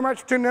 Thank you very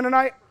much for tuning in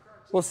tonight.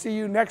 We'll see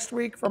you next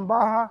week from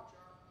Baja.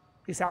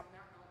 Peace out.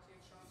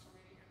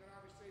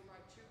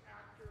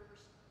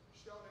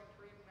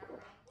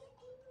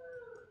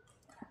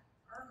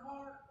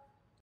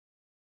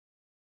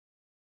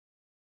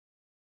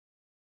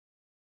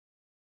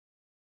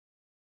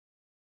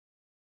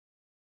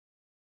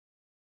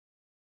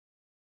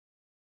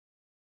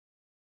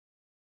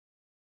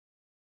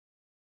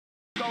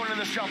 Going to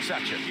this jump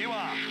section. You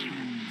are.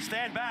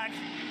 Stand back.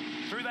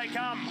 Through they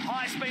come.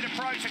 High-speed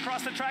approach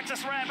across the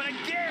Traxxas ramp. And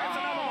again, it's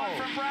another one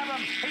from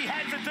Brabham. He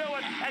had to do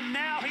it. And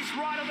now he's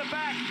right on the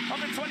back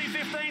of the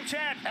 2015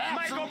 champ.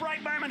 Make or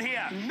break moment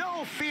here.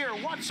 No fear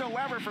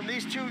whatsoever from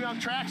these two young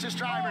Traxxas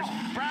drivers.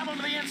 Brabham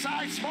to the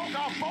inside. Smoke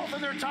off both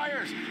of their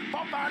tires.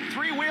 Bump on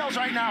 3 wheels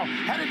right now.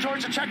 Headed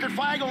towards the checkered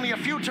flag. Only a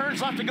few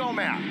turns left to go,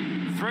 Matt.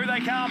 Through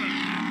they come.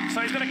 So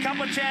he's got a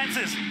couple of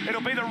chances.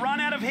 It'll be the run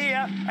out of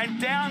here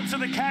and down to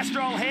the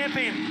Castrol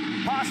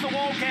hairpin. Past the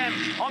wall cam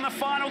on the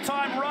final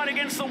time, right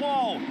against the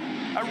wall.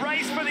 A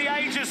race for the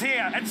ages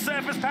here at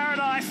Surfers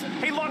Paradise.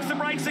 He locks the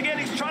brakes again.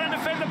 He's trying to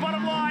defend the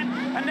bottom line.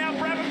 And now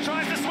Brabham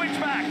tries to switch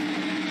back.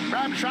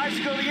 Brabham tries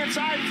to go to the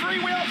inside. 3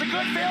 wheels, a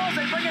good fill as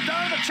they bring it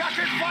down to the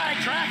checkered flag.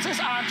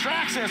 Traxxas on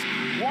Traxxas.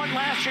 One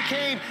last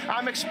chicane.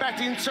 I'm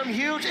expecting some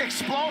huge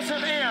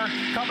explosive air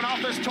coming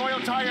off this Toyo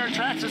Tire and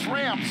Traxxas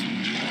ramps.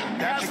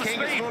 That chicane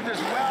gets moved as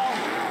well.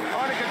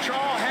 Under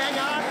control. Hang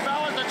on,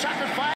 fellas. The checkered flag.